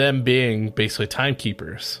being basically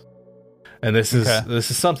timekeepers, and this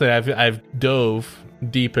is something I've dove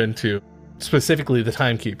deep into. Specifically, the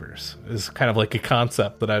timekeepers is kind of a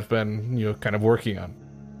concept that I've been, kind of working on.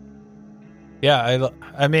 Yeah,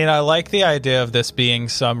 I mean, I like the idea of this being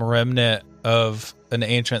some remnant of an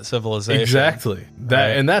ancient civilization. Exactly.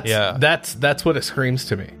 Right? And that's what it screams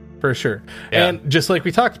to me, for sure. Yeah. And just like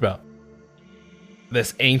we talked about,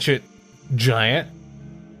 this ancient giant.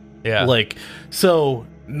 Yeah. So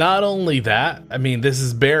not only that, I mean, this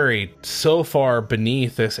is buried so far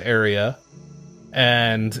beneath this area.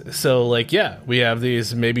 And so, we have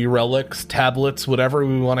these maybe relics, tablets, whatever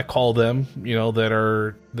we want to call them, that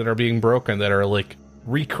are being broken, that are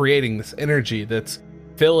recreating this energy that's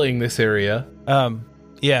filling this area.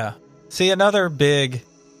 Yeah. See, another big,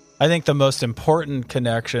 I think the most important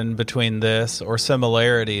connection between this, or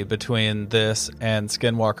similarity between this and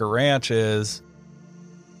Skinwalker Ranch, is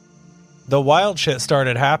the wild shit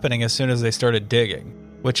started happening as soon as they started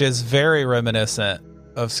digging, which is very reminiscent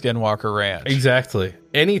of Skinwalker Ranch. Exactly.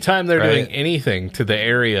 Anytime they're doing anything to the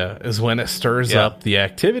area is when it stirs up the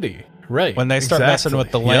activity. Right. When they start messing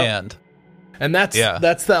with the land. And that's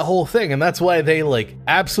that whole thing. And that's why they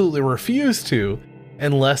absolutely refuse to,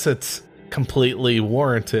 unless it's completely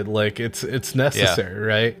warranted. It's necessary,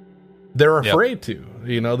 right? They're afraid to,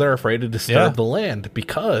 they're afraid to disturb the land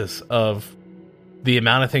because of the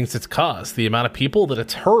amount of things it's caused, the amount of people that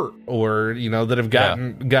it's hurt, or that have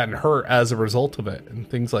gotten hurt as a result of it, and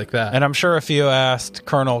things like that. And I'm sure if you asked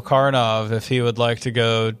Colonel Karnov if he would like to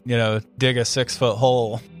go, dig a 6-foot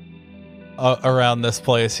hole around this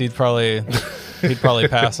place, he'd probably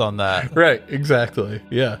pass on that. Right? Exactly.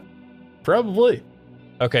 Yeah. Probably.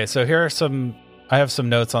 Okay, so here are I have some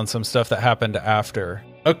notes on some stuff that happened after.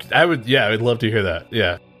 Okay, I'd love to hear that.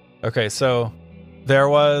 Yeah. Okay, so there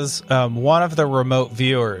was one of the remote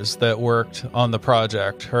viewers that worked on the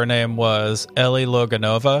project. Her name was Ellie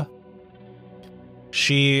Loganova.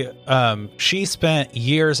 She spent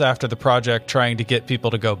years after the project trying to get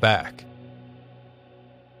people to go back.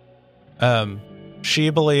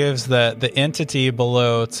 She believes that the entity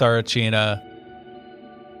below Tsarachina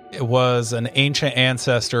was an ancient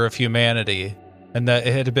ancestor of humanity, and that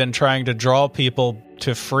it had been trying to draw people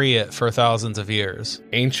to free it for thousands of years.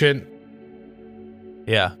 Ancient,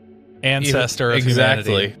 yeah, ancestor of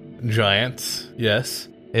humanity. Exactly. Giants, yes.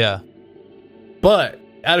 Yeah. But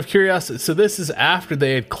out of curiosity, so this is after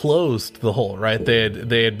they had closed the hole, right? They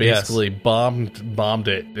had basically bombed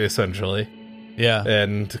it essentially. Yeah.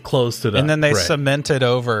 And closed it up. And then they right. cemented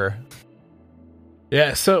over.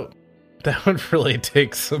 Yeah, so that would really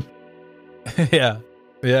take some Yeah.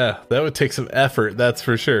 Yeah, that would take some effort, that's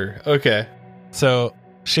for sure. Okay. So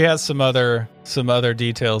she has some other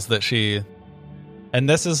details that she, and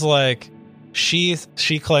this is like she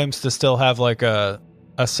claims to still have like a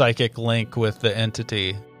psychic link with the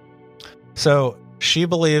entity. So she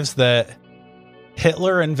believes that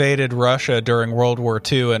Hitler invaded Russia during World War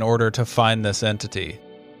II in order to find this entity.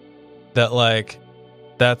 That like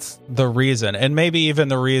that's the reason, and maybe even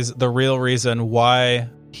the real reason why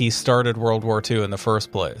he started World War II in the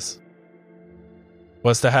first place,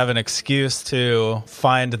 was to have an excuse to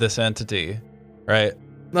find this entity, right?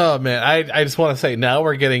 Oh man, I just want to say, now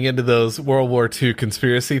we're getting into those World War II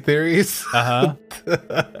conspiracy theories.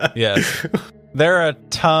 Yes. There are a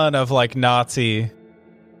ton of like Nazi.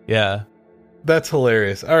 Yeah. That's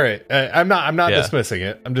hilarious. All right. I'm not dismissing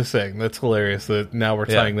it. I'm just saying that's hilarious that now we're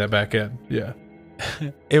tying that back in. Yeah.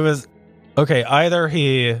 It was okay. Either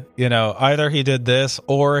he did this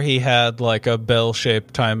or he had like a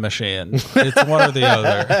bell-shaped time machine. It's one or the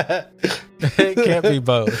other. It can't be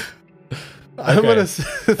both. I'm gonna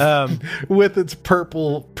with its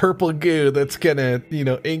purple goo that's gonna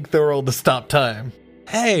ink the world to stop time.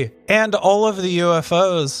 Hey, and all of the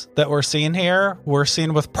UFOs that we're seeing here were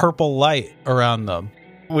seen with purple light around them.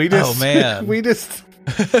 Oh man,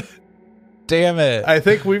 damn it! I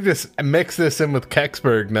think we've just mixed this in with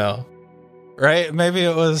Kecksburg now, right? Maybe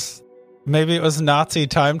it was Nazi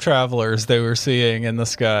time travelers they were seeing in the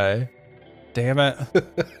sky. Damn it!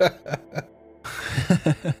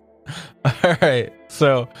 All right,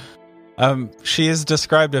 so she has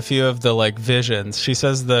described a few of the like visions. She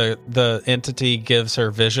says the entity gives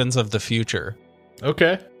her visions of the future.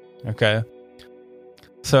 Okay.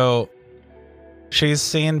 So she's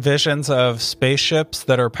seen visions of spaceships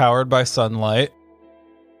that are powered by sunlight.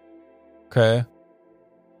 Okay.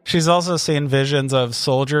 She's also seen visions of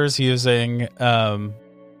soldiers using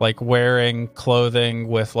like wearing clothing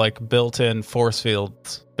with like built-in force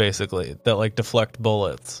fields, basically, that like deflect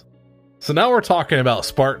bullets. So now we're talking about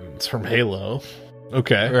Spartans from Halo.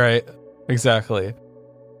 Okay. Right. Exactly.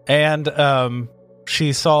 And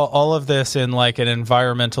she saw all of this in like an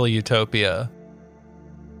environmental utopia.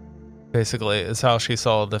 Basically, is how she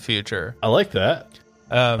saw the future. I like that.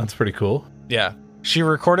 That's pretty cool. Yeah. She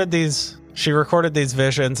recorded these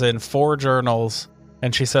visions in 4 journals,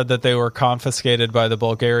 and she said that they were confiscated by the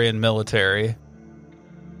Bulgarian military.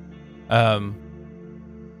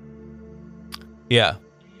 Yeah.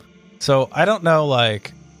 So I don't know,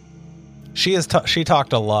 like, she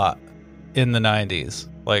talked a lot in the 90s,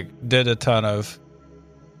 like did a ton of.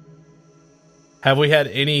 Have we had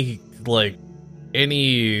any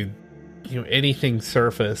anything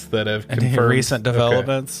surface that have confirmed any recent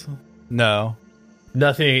developments? Okay. No,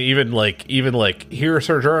 nothing. Even like here's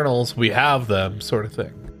her journals, we have them, sort of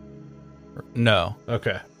thing. No.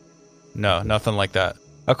 Okay. No, nothing like that.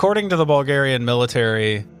 According to the Bulgarian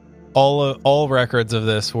military, all records of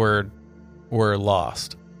this were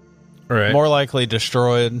lost. Right. More likely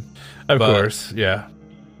destroyed. Of course, yeah.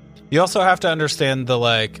 You also have to understand the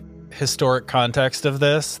like historic context of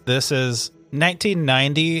this. This is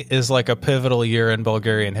 1990 is like a pivotal year in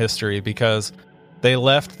Bulgarian history because they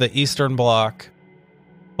left the Eastern Bloc,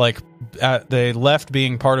 they left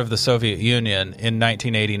being part of the Soviet Union in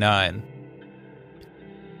 1989.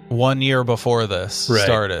 1 year before this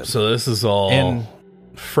started. So this is all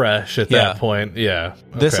fresh at that point. Yeah.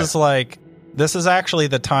 Okay. This is actually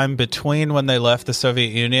the time between when they left the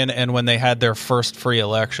Soviet Union and when they had their first free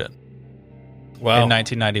election. Wow. In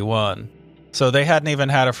 1991. So they hadn't even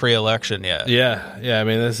had a free election yet. Yeah. Yeah. I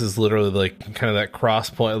mean, this is literally like kind of that cross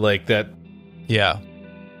point, like that. Yeah.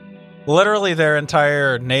 Literally their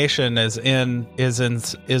entire nation is within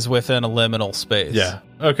a liminal space. Yeah.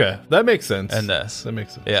 Okay. That makes sense. And that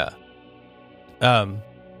makes sense. Yeah.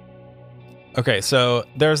 Okay, so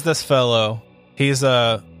there's this fellow. He's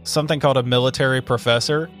something called a military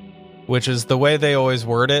professor, which is the way they always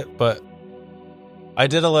word it, but I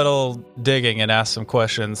did a little digging and asked some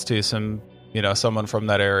questions to someone from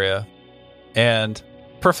that area. And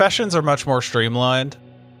professions are much more streamlined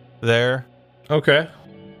there. Okay.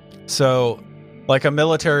 So, like, a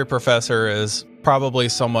military professor is probably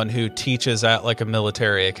someone who teaches at, like, a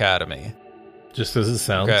military academy. Just as it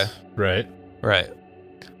sounds. Okay. Right.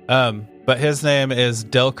 But his name is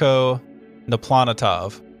Delko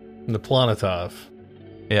Naplanatov. Naplanatov.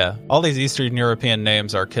 Yeah. All these Eastern European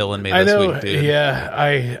names are killing me I this know, week, dude. yeah,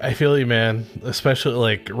 I feel you, man. Especially,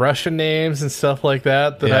 like, Russian names and stuff like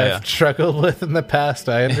that I've struggled with in the past.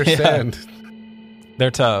 I understand.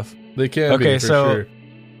 They're tough. They can be, for sure.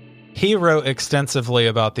 He wrote extensively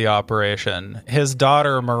about the operation. His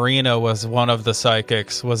daughter, Marina, was another one of the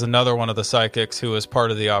psychics who was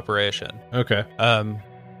part of the operation. Okay.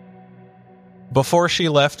 Before she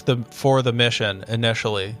left for the mission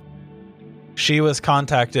initially, she was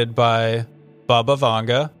contacted by Baba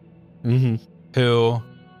Vanga, who,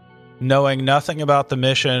 knowing nothing about the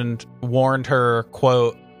mission, warned her,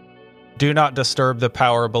 quote, "Do not disturb the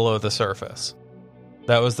power below the surface."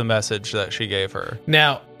 That was the message that she gave her.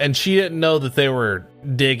 Now, and she didn't know that they were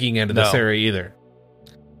digging into this area either.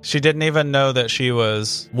 She didn't even know that she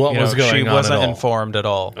was... What was going on She wasn't at all. informed at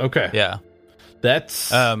all. Okay. Yeah. That's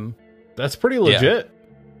pretty legit.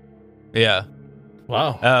 Yeah.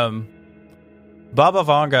 Wow. Baba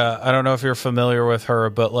Vanga, I don't know if you're familiar with her,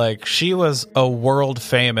 but, like, she was a world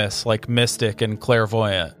famous, like, mystic and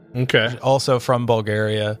clairvoyant. Okay. Also from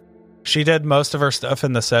Bulgaria. She did most of her stuff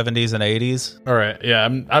in the 70s and 80s. All right. Yeah,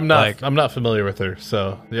 I'm not familiar with her,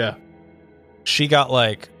 so yeah. She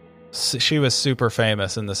was super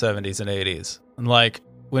famous in the 70s and 80s. And, like,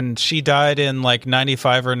 when she died in, like,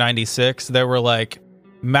 95 or 96, there were, like,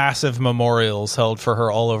 massive memorials held for her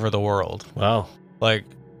all over the world. Wow. Like,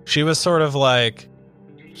 she was sort of like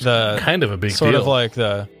the... Kind of a big sort deal. of like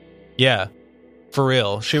the... Yeah, for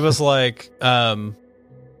real. She was like...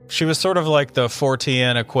 she was sort of like the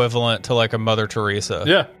Fortean equivalent to, like, a Mother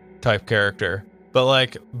Teresa type character. But,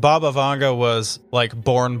 like, Baba Vanga was, like,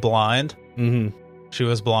 born blind. Mm-hmm. She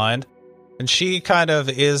was blind. And she kind of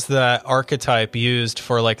is that archetype used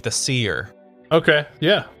for, like, the seer. Okay,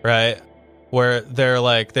 yeah. Right? Where they're,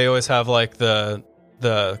 like, they always have, like, the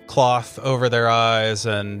cloth over their eyes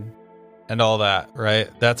and all that, right?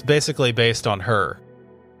 That's basically based on her.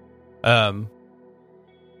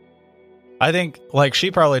 I think, like, she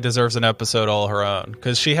probably deserves an episode all her own,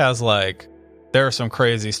 because she has, like, there are some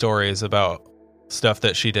crazy stories about stuff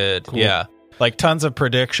that she did. Cool. Yeah. Like, tons of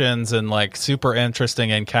predictions and, like, super interesting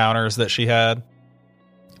encounters that she had.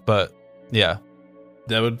 But, yeah.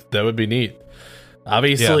 That would be neat.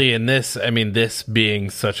 Obviously, in this, I mean, this being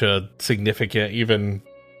such a significant, even,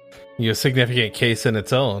 significant case in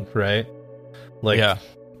its own, right? Like, yeah.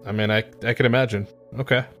 I mean, I can imagine.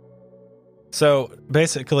 Okay. So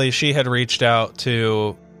basically, she had reached out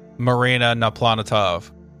to Marina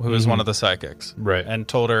Naplanatov, who is one of the psychics, right, and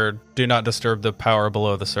told her, "Do not disturb the power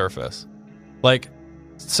below the surface." Like,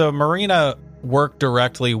 so Marina worked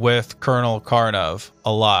directly with Colonel Karnov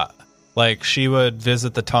a lot. Like, she would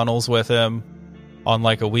visit the tunnels with him on,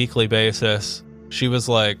 like, a weekly basis. She was,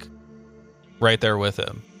 like, right there with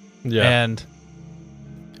him. Yeah. And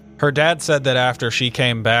her dad said that after she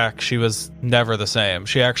came back, she was never the same.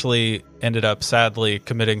 She actually ended up sadly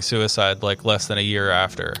committing suicide, like, less than a year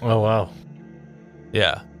after. Oh, wow.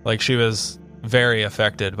 Yeah. Like, she was very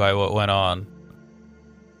affected by what went on.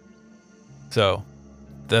 So,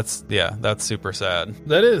 that's super sad.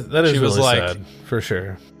 That is she was really like, sad, for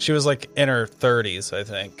sure. She was, like, in her 30s, I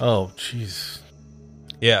think. Oh, jeez.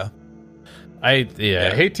 Yeah. I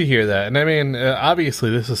hate to hear that. And I mean,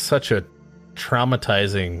 obviously, this is such a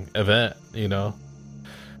traumatizing event,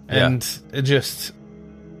 and it just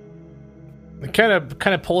kind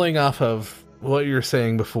of pulling off of what you were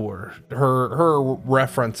saying before, her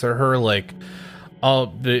reference, or her, like,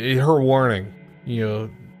 her warning,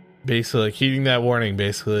 basically, like, heeding that warning,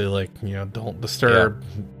 basically, like, don't disturb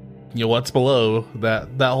what's below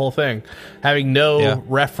that whole thing, having no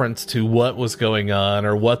reference to what was going on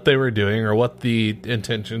or what they were doing or what the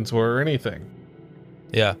intentions were or anything.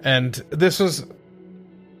 Yeah. And this was,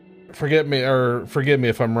 forgive me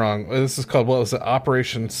if I'm wrong, this is called, what was it,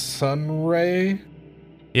 Operation Sunray?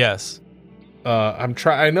 Yes.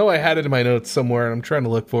 I know I had it in my notes somewhere and I'm trying to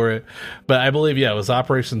look for it, but I believe, it was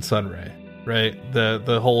Operation Sunray, right?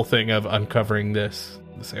 The whole thing of uncovering this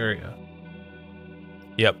area.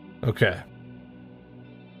 Yep. Okay.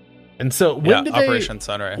 And so when did Operation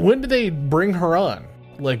Sunray. When did they bring her on?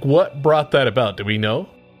 Like, what brought that about? Do we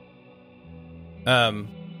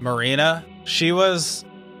she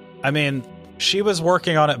she was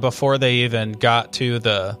working on it before they even got to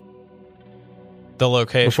the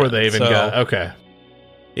location. Before they even got... Okay.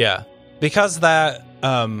 Yeah. Because that...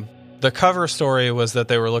 the cover story was that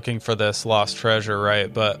they were looking for this lost treasure,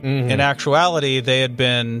 right? But in actuality, they had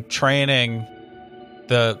been training...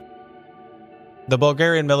 The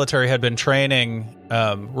Bulgarian military had been training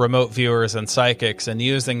remote viewers and psychics and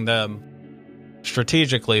using them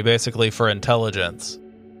strategically, basically for intelligence,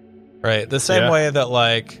 right? The same way that,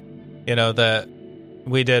 like, you know, that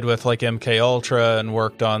we did with like MK Ultra and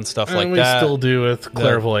worked on stuff like that. We still do with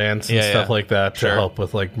clairvoyance and stuff like that to help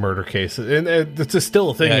with like murder cases, and it's still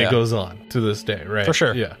a thing that goes on to this day, right? For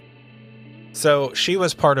sure. Yeah. So she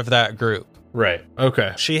was part of that group, right?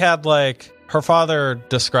 Okay. She had like. Her father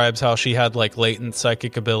describes how she had like latent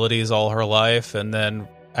psychic abilities all her life, and then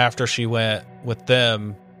after she went with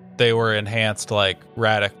them, they were enhanced like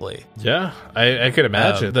radically. Yeah, I could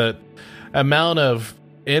imagine that amount of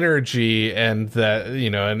energy, and that, you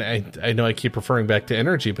know, and I know I keep referring back to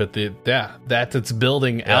energy, but that's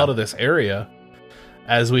building out of this area,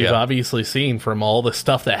 as we've obviously seen from all the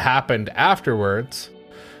stuff that happened afterwards,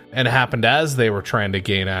 and happened as they were trying to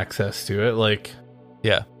gain access to it, like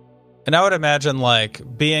And I would imagine, like,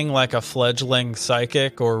 being, like, a fledgling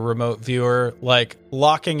psychic or remote viewer, like,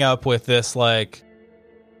 locking up with this, like...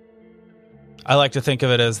 I like to think of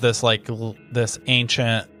it as this, like, this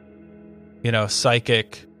ancient, you know,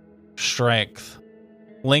 psychic strength.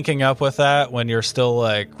 Linking up with that when you're still,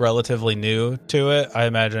 like, relatively new to it, I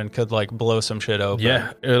imagine could, like, blow some shit open.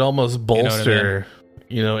 Yeah, it would almost bolster,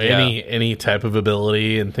 you know, any type of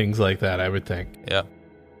ability and things like that, I would think. Yeah.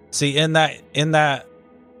 See, in that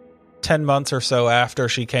 10 months or so after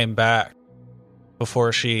she came back,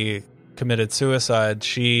 before she committed suicide,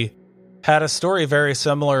 she had a story very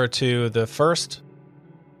similar to the first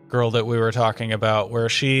girl that we were talking about, where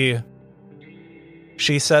she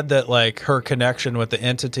said that, like, her connection with the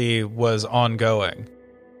entity was ongoing.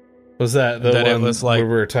 Was that the one it was like, where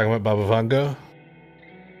we were talking about Baba Vanga?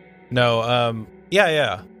 No,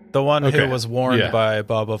 the one who was warned by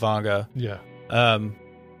Baba Vanga.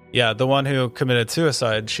 Yeah, the one who committed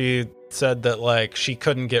suicide, she said that, like, she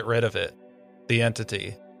couldn't get rid of it. The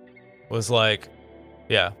entity was like,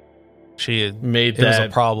 she made it was a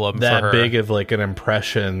problem that for her. Big of, like, an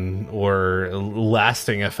impression or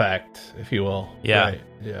lasting effect, if you will. Yeah. Right.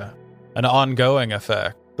 Yeah. An ongoing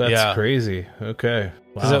effect. That's crazy. Okay.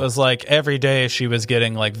 Because it was like every day she was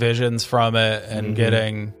getting, like, visions from it and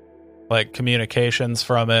getting, like, communications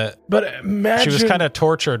from it. But imagine... She was kind of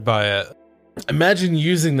tortured by it. Imagine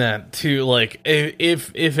using that to, like,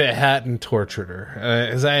 if it hadn't tortured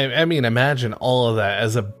her. I mean, imagine all of that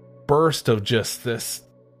as a burst of just this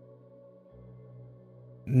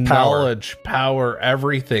knowledge, power,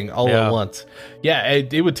 everything all at once. Yeah,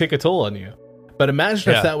 it would take a toll on you. But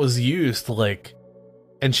imagine if that was used, like,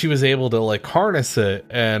 and she was able to, like, harness it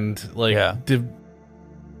and, like,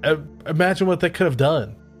 imagine what they could have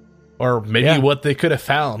done. Or maybe what they could have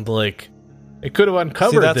found, like... It could have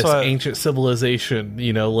uncovered this ancient civilization,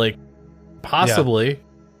 you know, like, possibly. Yeah.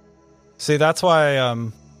 See, that's why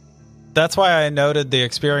I noted the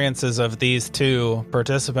experiences of these two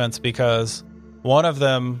participants, because one of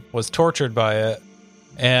them was tortured by it,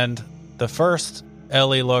 and the first,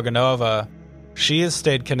 Ellie Loganova, she has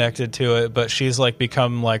stayed connected to it, but she's, like,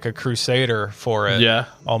 become, like, a crusader for it. Yeah.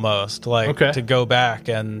 Almost. Like, to go back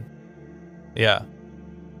and... Yeah.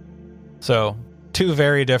 So... Two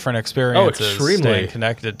very different experiences. Staying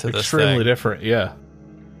connected to this thing. Extremely different, yeah.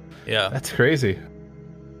 That's crazy.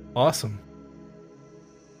 Awesome.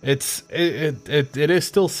 It is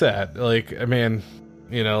still sad. Like, I mean,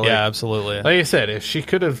 you know, like, absolutely. Like I said, if she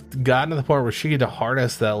could have gotten to the point where she could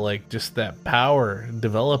harness that, like, just that power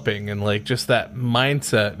developing and, like, just that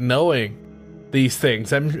mindset, knowing these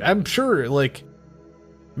things, I'm sure, like,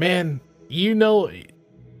 man, you know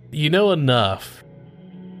enough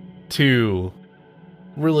to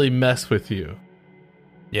really mess with you.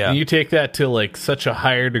 Yeah. And you take that to, like, such a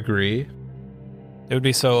higher degree. It would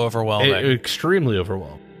be so overwhelming. Extremely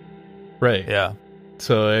overwhelming. Right. Yeah.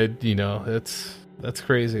 So, that's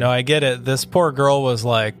crazy. No, I get it. This poor girl was,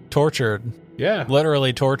 like, tortured. Yeah.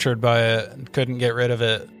 Literally tortured by it and couldn't get rid of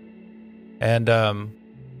it. And,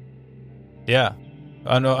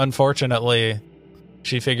 unfortunately,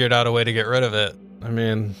 she figured out a way to get rid of it. I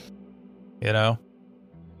mean, you know?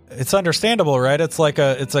 It's understandable, right? It's like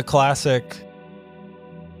a classic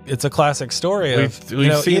story. We've seen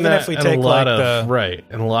even that if we in take a lot like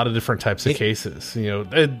of in a lot of different types of cases. You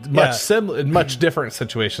know, much different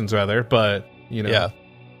situations rather, but you know,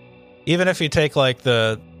 even if you take like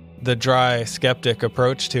the dry skeptic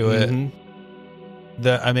approach to it,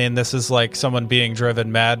 This is like someone being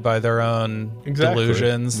driven mad by their own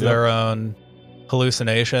delusions, their own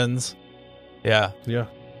hallucinations. Yeah. Yeah.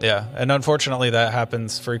 Yeah. And unfortunately, that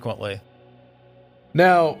happens frequently.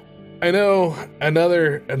 Now, I know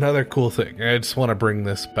another cool thing. I just want to bring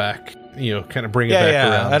this back, kind of bring it back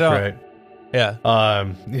around. I don't, right? Yeah.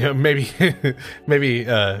 Maybe,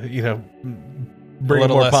 bring it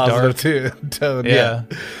more positive tone. Yeah.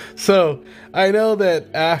 So I know that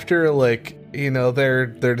after, like,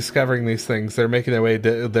 they're discovering these things, they're making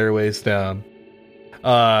their ways down.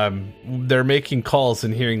 They're making calls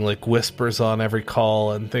and hearing like whispers on every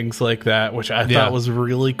call and things like that, which I thought was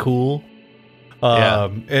really cool.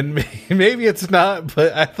 And maybe it's not,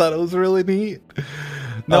 but I thought it was really neat.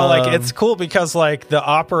 No, like, it's cool because, like, the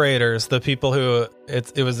operators, the people who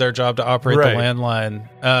it was their job to operate the landline,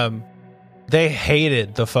 they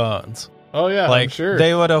hated the phones. Oh yeah, like, I'm sure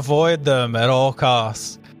they would avoid them at all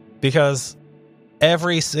costs because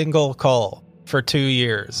every single call for 2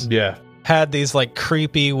 years, had these like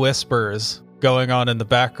creepy whispers going on in the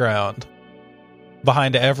background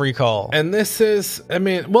behind every call. And this is, I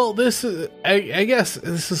guess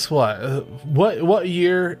this is what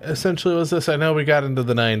year essentially was this? I know we got into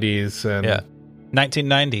the 90s and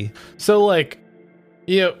 1990. So, like,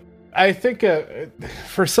 I think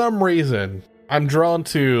for some reason I'm drawn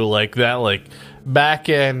to like that, like back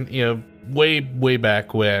in, way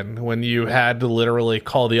back when you had to literally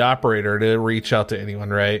call the operator to reach out to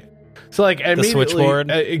anyone, right? So, like, the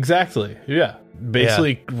switchboard, exactly, yeah.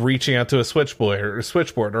 Basically reaching out to a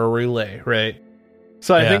switchboard or a relay, right?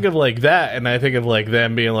 So I think of like that, and I think of like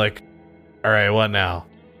them being like, all right, what now?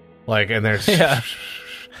 Like, and there's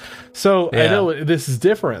So I know this is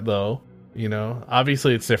different though,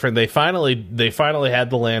 obviously it's different. They finally had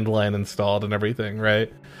the landline installed and everything,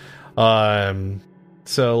 right?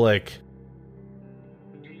 So, like,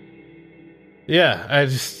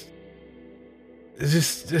 it's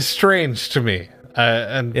strange to me.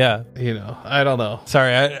 I don't know.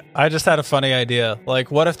 Sorry, I just had a funny idea.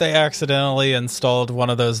 Like, what if they accidentally installed one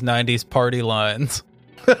of those 90s party lines?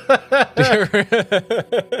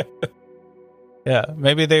 Yeah,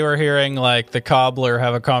 maybe they were hearing, like, the cobbler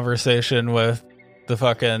have a conversation with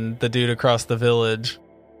the dude across the village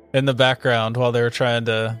in the background while they were trying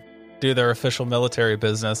to do their official military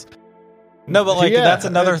business. No, but, like, that's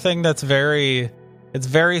another thing that's it's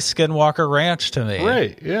very Skinwalker Ranch to me.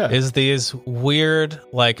 Right, yeah. Is these weird,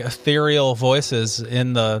 like, ethereal voices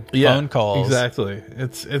in the phone calls. Exactly.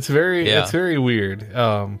 It's very weird.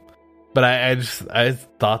 But I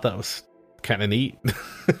thought that was kind of neat.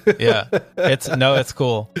 Yeah. It's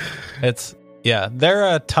cool. There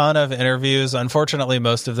are a ton of interviews. Unfortunately,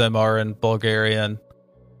 most of them are in Bulgarian.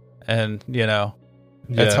 And,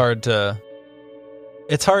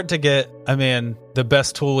 it's hard to get. I mean, the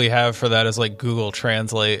best tool we have for that is like Google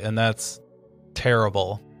Translate, and that's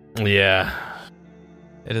terrible. Yeah.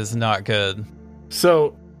 It is not good.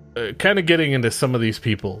 So, kind of getting into some of these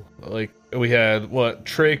people, like we had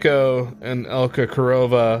Traco and Elka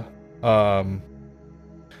Kurova.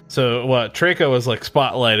 Traco was like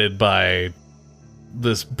spotlighted by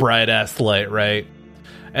this bright ass light, right?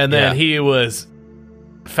 And then he was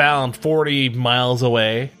found 40 miles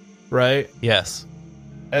away, right? Yes.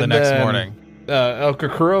 And the next morning, Elka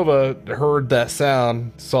Kurova heard that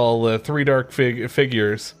sound, saw the three dark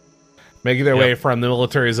figures making their way from the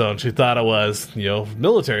military zone. She thought it was,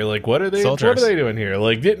 military. Like, what are they? Soldiers. What are they doing here?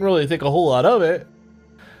 Like, didn't really think a whole lot of it.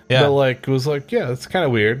 Yeah, but like, was like, yeah, it's kind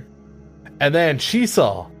of weird. And then she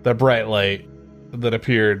saw the bright light that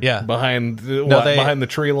appeared behind the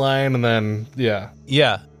tree line, and then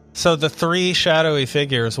So the three shadowy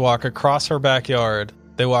figures walk across her backyard.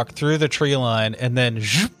 They walk through the tree line, and then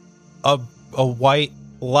a white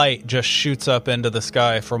light just shoots up into the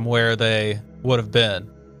sky from where they would have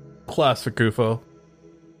been. Classic UFO.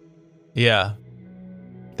 Yeah.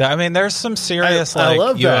 There's some serious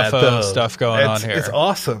UFO stuff going on here. It's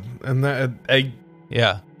awesome. And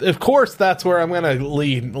of course, that's where I'm going to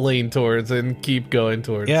lean towards and keep going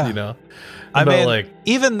towards, even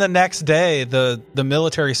the next day, the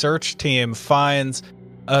military search team finds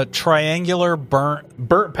a triangular burnt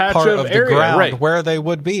patch part of area, the ground right, where they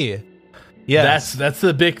would be. Yes. That's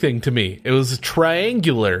the big thing to me. It was a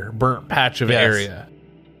triangular burnt patch of area.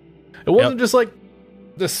 It wasn't just like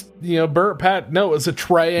this, burnt patch. No, it was a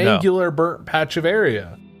triangular burnt patch of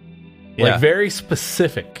area. Like, very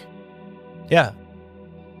specific. Yeah.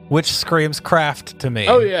 Which screams craft to me.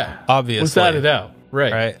 Oh, yeah. Obviously. Without a doubt.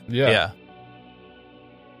 Right? Yeah.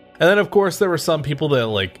 And then, of course, there were some people that,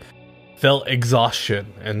 like, felt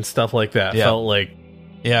exhaustion and stuff like that. Yeah. Felt like...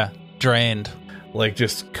 Yeah. Drained. Like,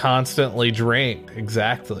 just constantly drained.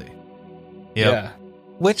 Exactly. Yep.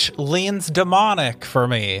 which leans demonic for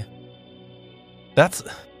me. That's...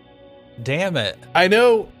 Damn it. I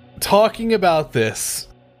know, talking about this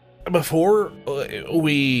before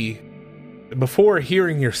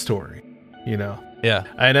hearing your story, you know. Yeah.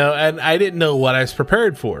 I know, and I didn't know what I was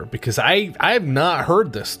prepared for, because I have not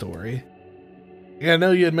heard this story. I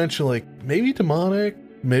know you had mentioned, like, maybe demonic,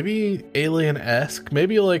 maybe alien-esque,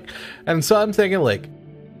 maybe, like... And so I'm thinking, like,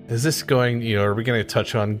 is this going, you know, are we going to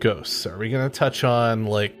touch on ghosts? Are we going to touch on,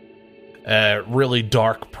 like, really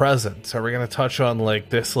dark presence? Are we going to touch on, like,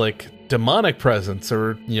 this, like, demonic presence,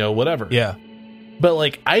 or, you know, whatever? Yeah. But,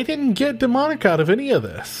 like, I didn't get demonic out of any of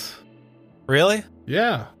this. Really?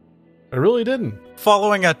 Yeah. I really didn't.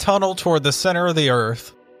 Following a tunnel toward the center of the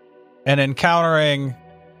earth and encountering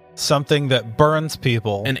something that burns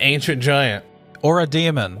people. An ancient giant. Or a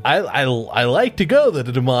demon. I like to go the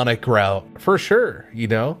demonic route, for sure, you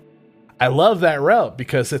know? I love that route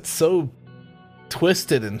because it's so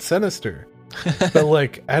twisted and sinister. But,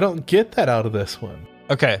 like, I don't get that out of this one.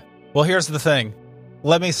 Okay. Well, here's the thing.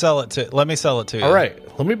 Let me sell it to you. All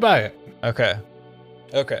right. Let me buy it.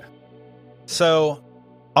 Okay. So,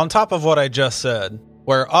 on top of what I just said,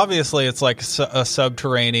 where obviously it's like a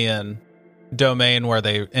subterranean domain where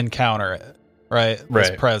they encounter it, right?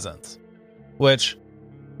 This presence. Which,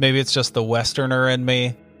 maybe it's just the Westerner in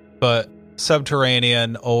me, but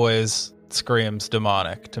subterranean always screams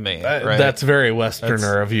demonic to me, right? That's very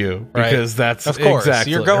Westerner of you, because that's of course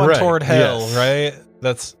exactly, you're going toward hell, yes. right?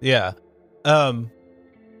 That's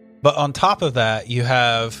but on top of that, you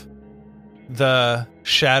have the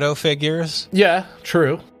shadow figures. Yeah,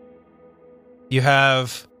 true. You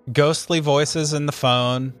have ghostly voices in the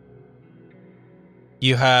phone.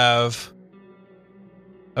 You have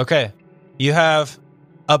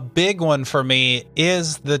a big one for me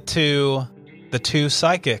is the two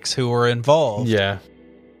psychics who were involved. Yeah.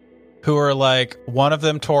 Who are like, one of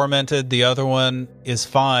them tormented, the other one is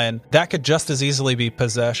fine. That could just as easily be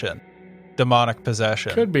possession. Demonic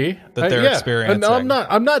possession. Could be. That they're experiencing. No,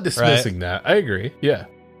 I'm not dismissing that. I agree. Yeah.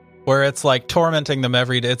 Where it's like tormenting them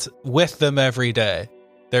every day. It's with them every day.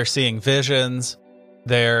 They're seeing visions.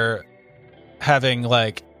 They're having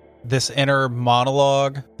like this inner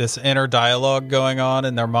monologue, this inner dialogue going on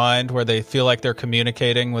in their mind where they feel like they're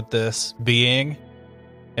communicating with this being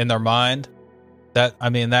in their mind.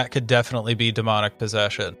 That could definitely be demonic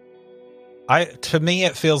possession. To me,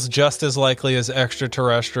 it feels just as likely as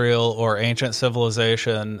extraterrestrial or ancient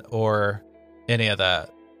civilization or any of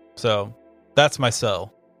that. So that's my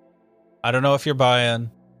sell. I don't know if you're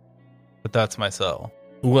buying, but that's my sell.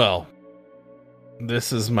 Well,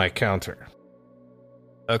 this is my counter.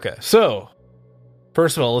 Okay. So,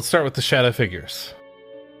 first of all, let's start with the shadow figures.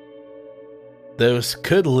 Those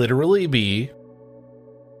could literally be,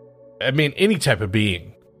 any type of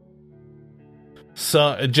being.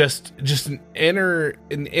 So, just an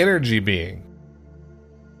energy being.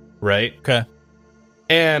 Right? Okay.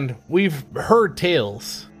 And we've heard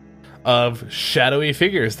tales of shadowy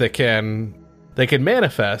figures that can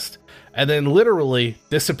manifest and then literally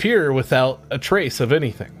disappear without a trace of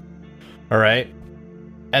anything. All right?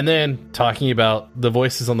 And then talking about the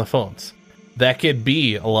voices on the phones. That could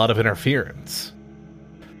be a lot of interference.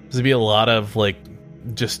 There's be a lot of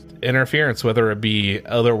just interference, whether it be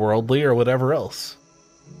otherworldly or whatever else.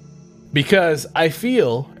 Because I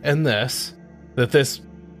feel in this that this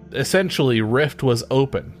essentially rift was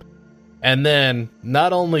open. And then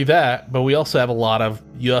not only that, but we also have a lot of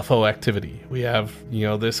UFO activity. We have,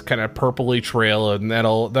 this kind of purpley trail and that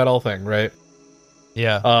all thing, right?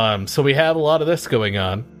 Yeah. So we have a lot of this going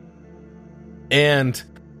on. And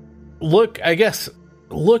look at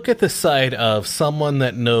the side of someone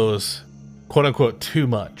that knows, quote unquote, too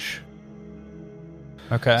much.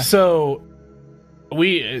 Okay. So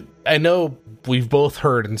I know we've both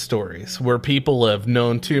heard in stories where people have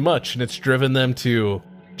known too much and it's driven them to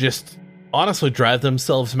just honestly drive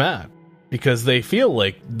themselves mad because they feel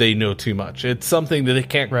like they know too much. It's something that they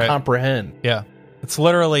can't comprehend. Yeah. It's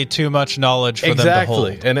literally too much knowledge for them to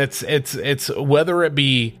hold. And it's whether it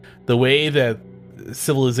be the way that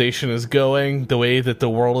civilization is going, the way that the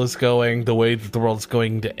world is going, the way that the world is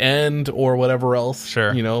going to end, or whatever else,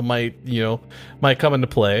 might come into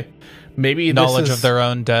play. Maybe knowledge of their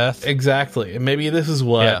own death. Exactly. And maybe this is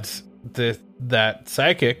what that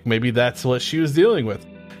psychic, maybe that's what she was dealing with.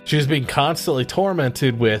 She was being constantly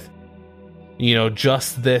tormented with,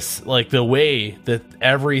 just this, the way that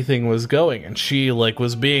everything was going. And she,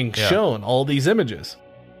 was being shown all these images.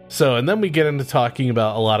 So, and then we get into talking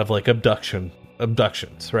about a lot of,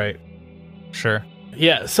 abductions, right? Sure.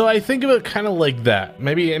 Yeah, so I think of it kind of like that.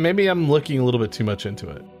 Maybe I'm looking a little bit too much into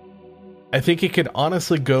it. I think it could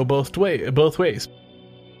honestly go both ways.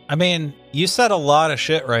 I mean, you said a lot of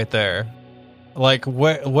shit right there. Like,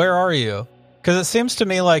 where are you? Because it seems to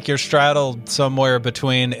me like you're straddled somewhere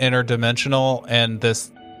between interdimensional and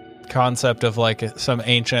this concept of like some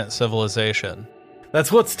ancient civilization.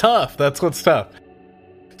 That's what's tough.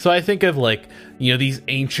 So I think of like, these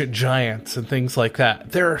ancient giants and things like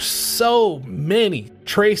that. There are so many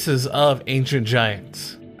traces of ancient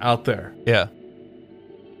giants out there. Yeah.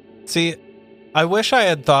 See, I wish I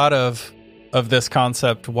had thought of this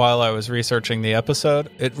concept while I was researching the episode.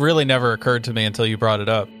 It really never occurred to me until you brought it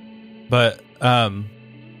up. But I'll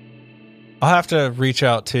have to reach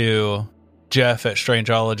out to Jeff at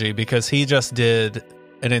Strangeology because he just did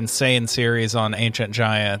an insane series on ancient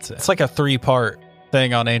giants. It's like a 3-part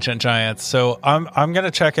thing on ancient giants. So I'm going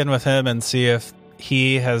to check in with him and see if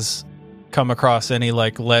he has come across any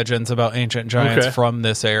like legends about ancient giants from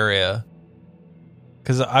this area.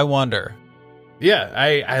 Because I wonder. Yeah,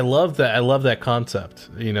 I love that. I love that concept.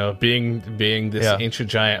 Being this ancient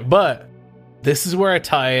giant. But this is where I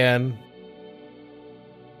tie in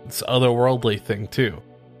this otherworldly thing too.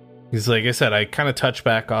 Because, like I said, I kind of touch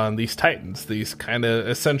back on these titans. These kind of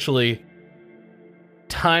essentially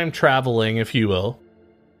time traveling, if you will.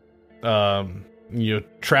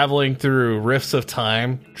 Traveling through rifts of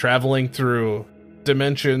time, traveling through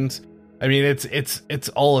dimensions. I mean, it's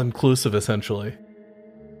all inclusive essentially.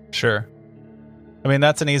 Sure. I mean,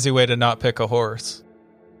 that's an easy way to not pick a horse.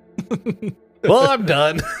 Well, I'm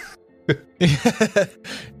done.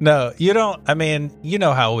 No, you don't. I mean, you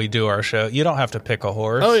know how we do our show. You don't have to pick a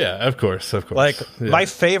horse. Oh yeah, of course. Like my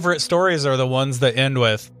favorite stories are the ones that end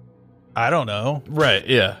with, I don't know. Right?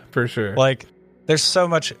 Yeah, for sure. Like, there's so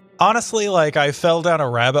much. Honestly, like I fell down a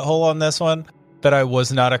rabbit hole on this one that I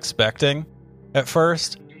was not expecting at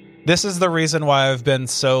first. This is the reason why I've been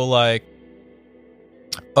so like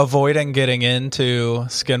avoiding getting into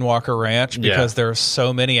Skinwalker Ranch because there's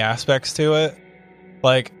so many aspects to it.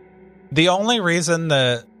 Like the only reason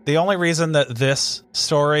that this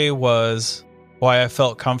story was why I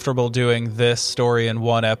felt comfortable doing this story in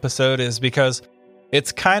one episode is because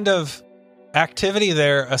it's kind of activity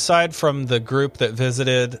there aside from the group that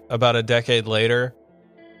visited about a decade later.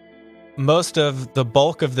 Most of the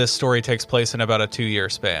bulk of this story takes place in about a 2-year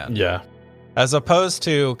span. Yeah. As opposed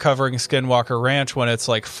to covering Skinwalker Ranch when it's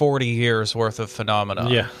like 40 years worth of phenomena.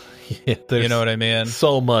 Yeah. You know what I mean?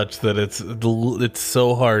 So much that it's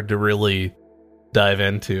so hard to really dive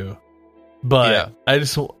into. But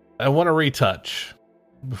I want to retouch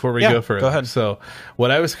before we go further. Go ahead. So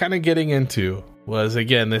what I was kind of getting into was,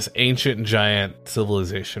 again, this ancient giant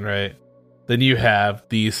civilization, right? Then you have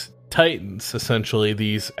these titans, essentially,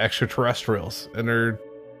 these extraterrestrials,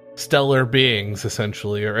 interstellar beings,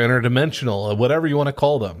 essentially, or interdimensional, or whatever you want to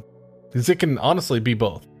call them. Because it can honestly be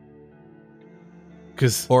both.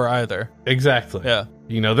 Or either. Exactly. Yeah.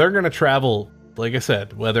 They're going to travel, like I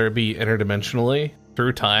said, whether it be interdimensionally,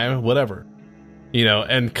 through time, whatever.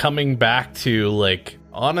 And coming back to, like,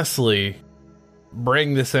 honestly,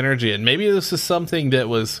 bring this energy. And maybe this is something that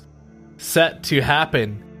was set to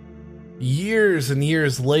happen years and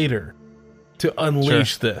years later to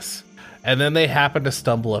unleash this. And then they happen to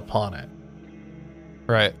stumble upon it.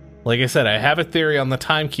 Right. Like I said, I have a theory on the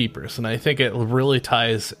timekeepers, and I think it really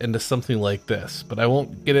ties into something like this. But I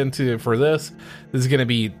won't get into it for this. This is going to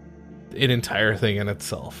be an entire thing in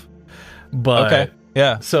itself. But okay.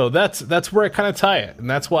 Yeah. So that's where I kind of tie it, and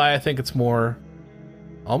that's why I think it's more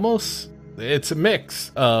it's a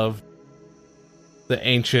mix of the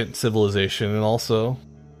ancient civilization and also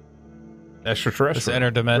extraterrestrial.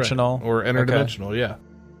 It's interdimensional. Right. Or interdimensional, yeah.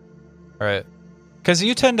 Right. Because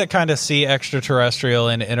you tend to kind of see extraterrestrial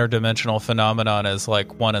and interdimensional phenomenon as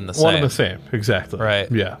like one and the same. One and the same, exactly.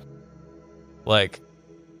 Right. Yeah. Like,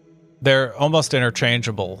 they're almost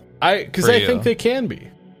interchangeable. Because I think they can be.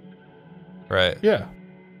 Right. Yeah.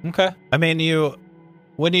 Okay. I mean,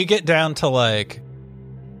 when you get down to like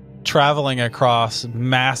traveling across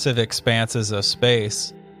massive expanses of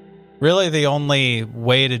space, really the only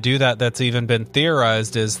way to do that that's even been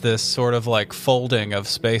theorized is this sort of like folding of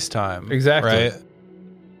space-time. Exactly. Right?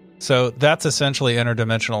 So that's essentially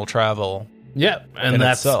interdimensional travel. Yeah, and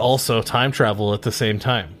that's also time travel at the same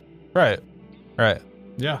time. Right. Right.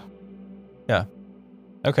 Yeah. Yeah.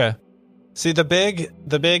 Okay. See, the big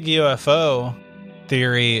UFO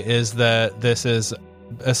theory is that this is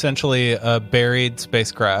essentially a buried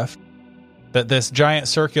spacecraft, that this giant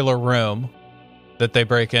circular room that they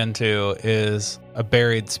break into is a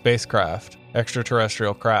buried spacecraft,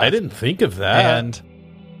 extraterrestrial craft. I didn't think of that.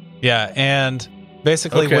 And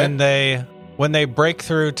basically when they break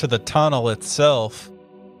through to the tunnel itself,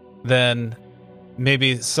 then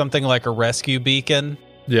maybe something like a rescue beacon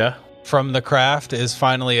from the craft is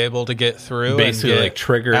finally able to get through. Basically, and get like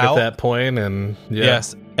triggered out. at that point, and yeah.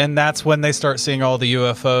 Yes, and that's when they start seeing all the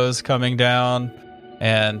UFOs coming down,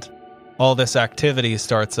 and all this activity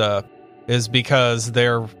starts up. Is because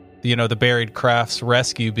they're, the buried craft's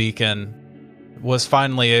rescue beacon was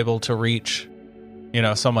finally able to reach,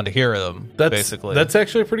 someone to hear them. Basically, that's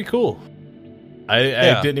actually pretty cool.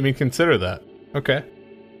 I didn't even consider that. Okay.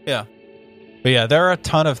 Yeah. But yeah, there are a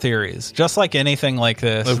ton of theories. Just like anything like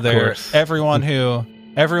this, Of course. everyone who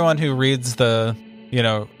reads the,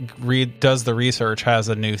 does the research has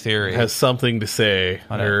a new theory. Has something to say,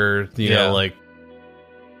 or like,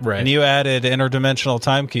 right? And you added interdimensional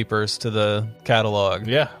timekeepers to the catalog,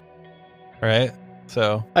 Yeah, right?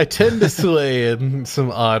 So I tend to sway in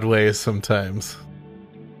some odd ways sometimes.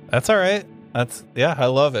 that's all right. I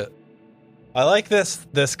love it. I like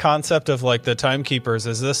this concept of like the timekeepers.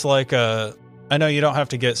 Is this like I know you don't have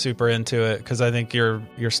to get super into it because I think you're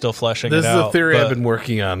still fleshing This it is out. a theory but I've been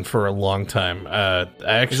working on for a long time. Is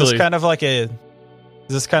Actually, this kind of like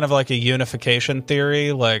a unification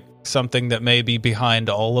theory, like something that may be behind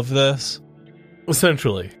all of this?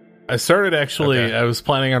 essentially, I started Okay. I was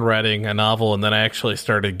planning on writing a novel, and then I actually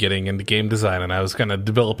started getting into game design, and I was going to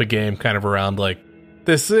develop a game kind of around like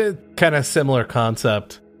this kind of similar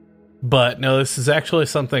concept. But no, this is actually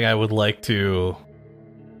something I would like to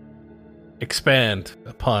expand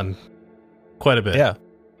upon quite a bit. Yeah.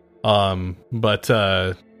 But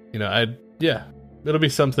it'll be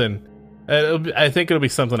something. I think it'll be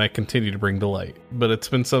something I continue to bring to light. But it's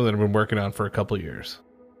been something I've been working on for a couple of years.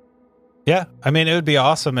 Yeah. I mean, it would be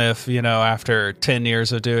awesome if, after 10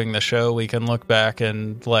 years of doing the show, we can look back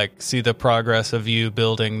and like see the progress of you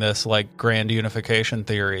building this like grand unification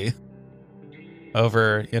theory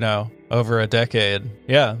over a decade.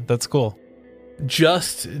 Yeah, that's cool.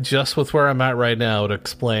 Just with where I'm at right now would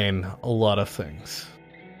explain a lot of things.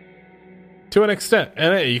 To an extent.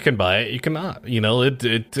 And you can buy it, you cannot.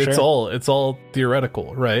 It's Sure. it's all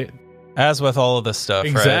theoretical, right? As with all of this stuff,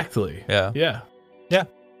 Exactly. right? Yeah. Yeah.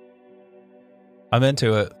 I'm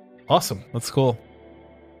into it. Awesome. That's cool.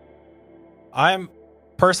 I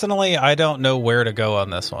don't know where to go on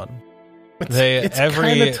this one. It's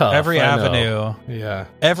kinda tough, every I know. avenue, Yeah.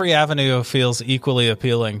 every avenue feels equally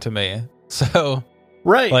appealing to me. So,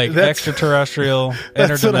 Right. like extraterrestrial,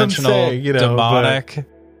 that's what I'm interdimensional, saying, demonic.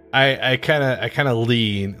 I kind of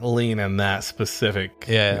lean on that specific.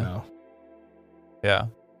 Yeah. Yeah.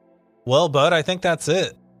 Well, bud, I think that's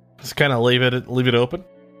it. Just kind of leave it open.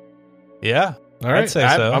 Yeah. All right. I'd say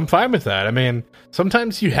so. I'm fine with that. I mean,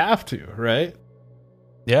 sometimes you have to, right?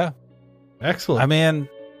 Yeah. Excellent. I mean,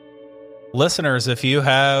 listeners, if you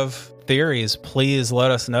have theories, please let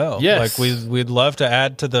us know. Yes. Like we'd love to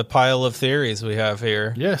add to the pile of theories we have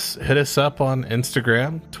here. yes. Hit us up on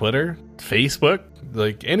Instagram, Twitter, Facebook,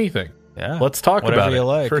 like anything. Yeah. Let's talk Whatever about you it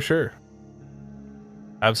like. for sure.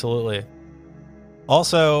 Absolutely.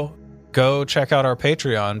 Also, go check out our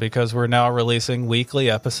Patreon because we're now releasing weekly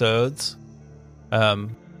episodes.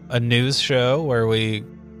 A news show where we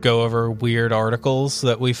go over weird articles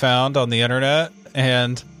that we found on the internet,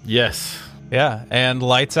 and Yes. yeah, and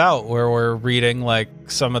Lights Out, where we're reading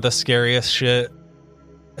like some of the scariest shit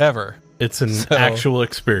ever. It's an So- actual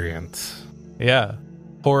experience. Yeah,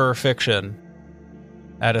 horror fiction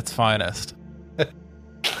at its finest.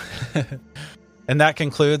 And that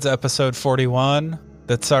concludes episode 41,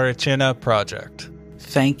 the Tsarachina Project.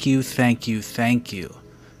 Thank you, thank you, thank you.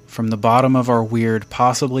 From the bottom of our weird,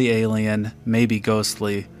 possibly alien, maybe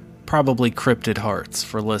ghostly, probably cryptid hearts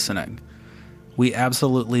for listening. We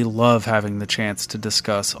absolutely love having the chance to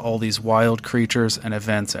discuss all these wild creatures and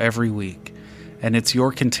events every week, and it's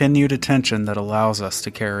your continued attention that allows us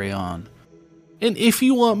to carry on. And if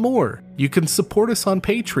you want more, you can support us on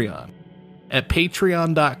Patreon at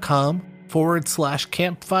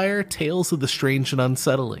patreon.com/campfire Tales of the Strange and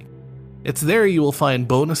Unsettling. It's there you will find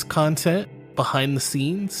bonus content, behind the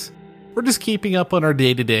scenes, or just keeping up on our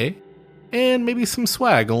day-to-day, and maybe some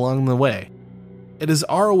swag along the way. It is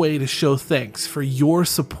our way to show thanks for your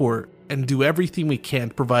support and do everything we can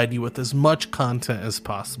to provide you with as much content as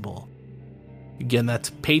possible. Again, that's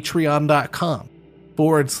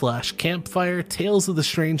patreon.com/campfire Tales of the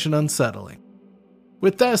Strange and Unsettling.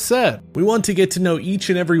 With that said, we want to get to know each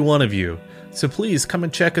and every one of you, so please come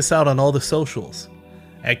and check us out on all the socials.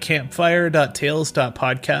 At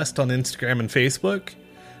campfire.tales.podcast on Instagram and Facebook,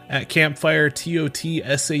 at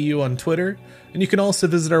campfire.totsau on Twitter, and you can also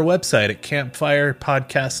visit our website at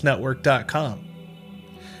campfirepodcastnetwork.com.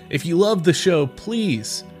 If you love the show,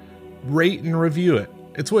 please rate and review it.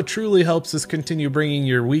 It's what truly helps us continue bringing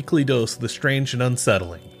your weekly dose of the strange and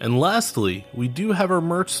unsettling. And lastly, we do have our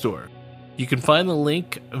merch store. You can find the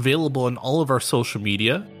link available on all of our social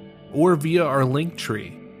media or via our link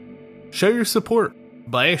tree. Show your support.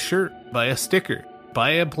 Buy a shirt, buy a sticker,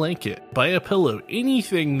 buy a blanket, buy a pillow,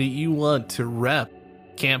 anything that you want to rep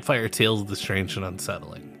Campfire Tales of the Strange and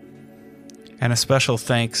Unsettling. And a special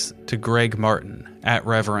thanks to Greg Martin at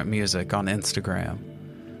Reverent Music on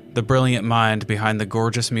Instagram, the brilliant mind behind the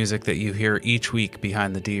gorgeous music that you hear each week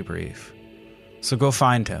behind the debrief. So go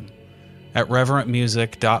find him at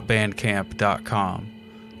reverentmusic.bandcamp.com,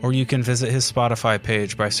 or you can visit his Spotify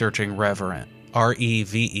page by searching Reverent,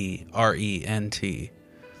 Reverent.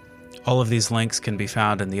 All of these links can be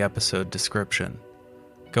found in the episode description.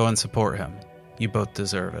 Go and support him. You both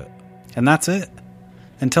deserve it. And that's it.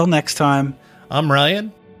 Until next time, I'm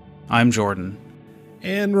Ryan. I'm Jordan.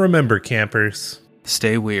 And remember, campers,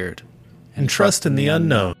 Stay weird. and trust in the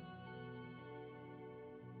unknown.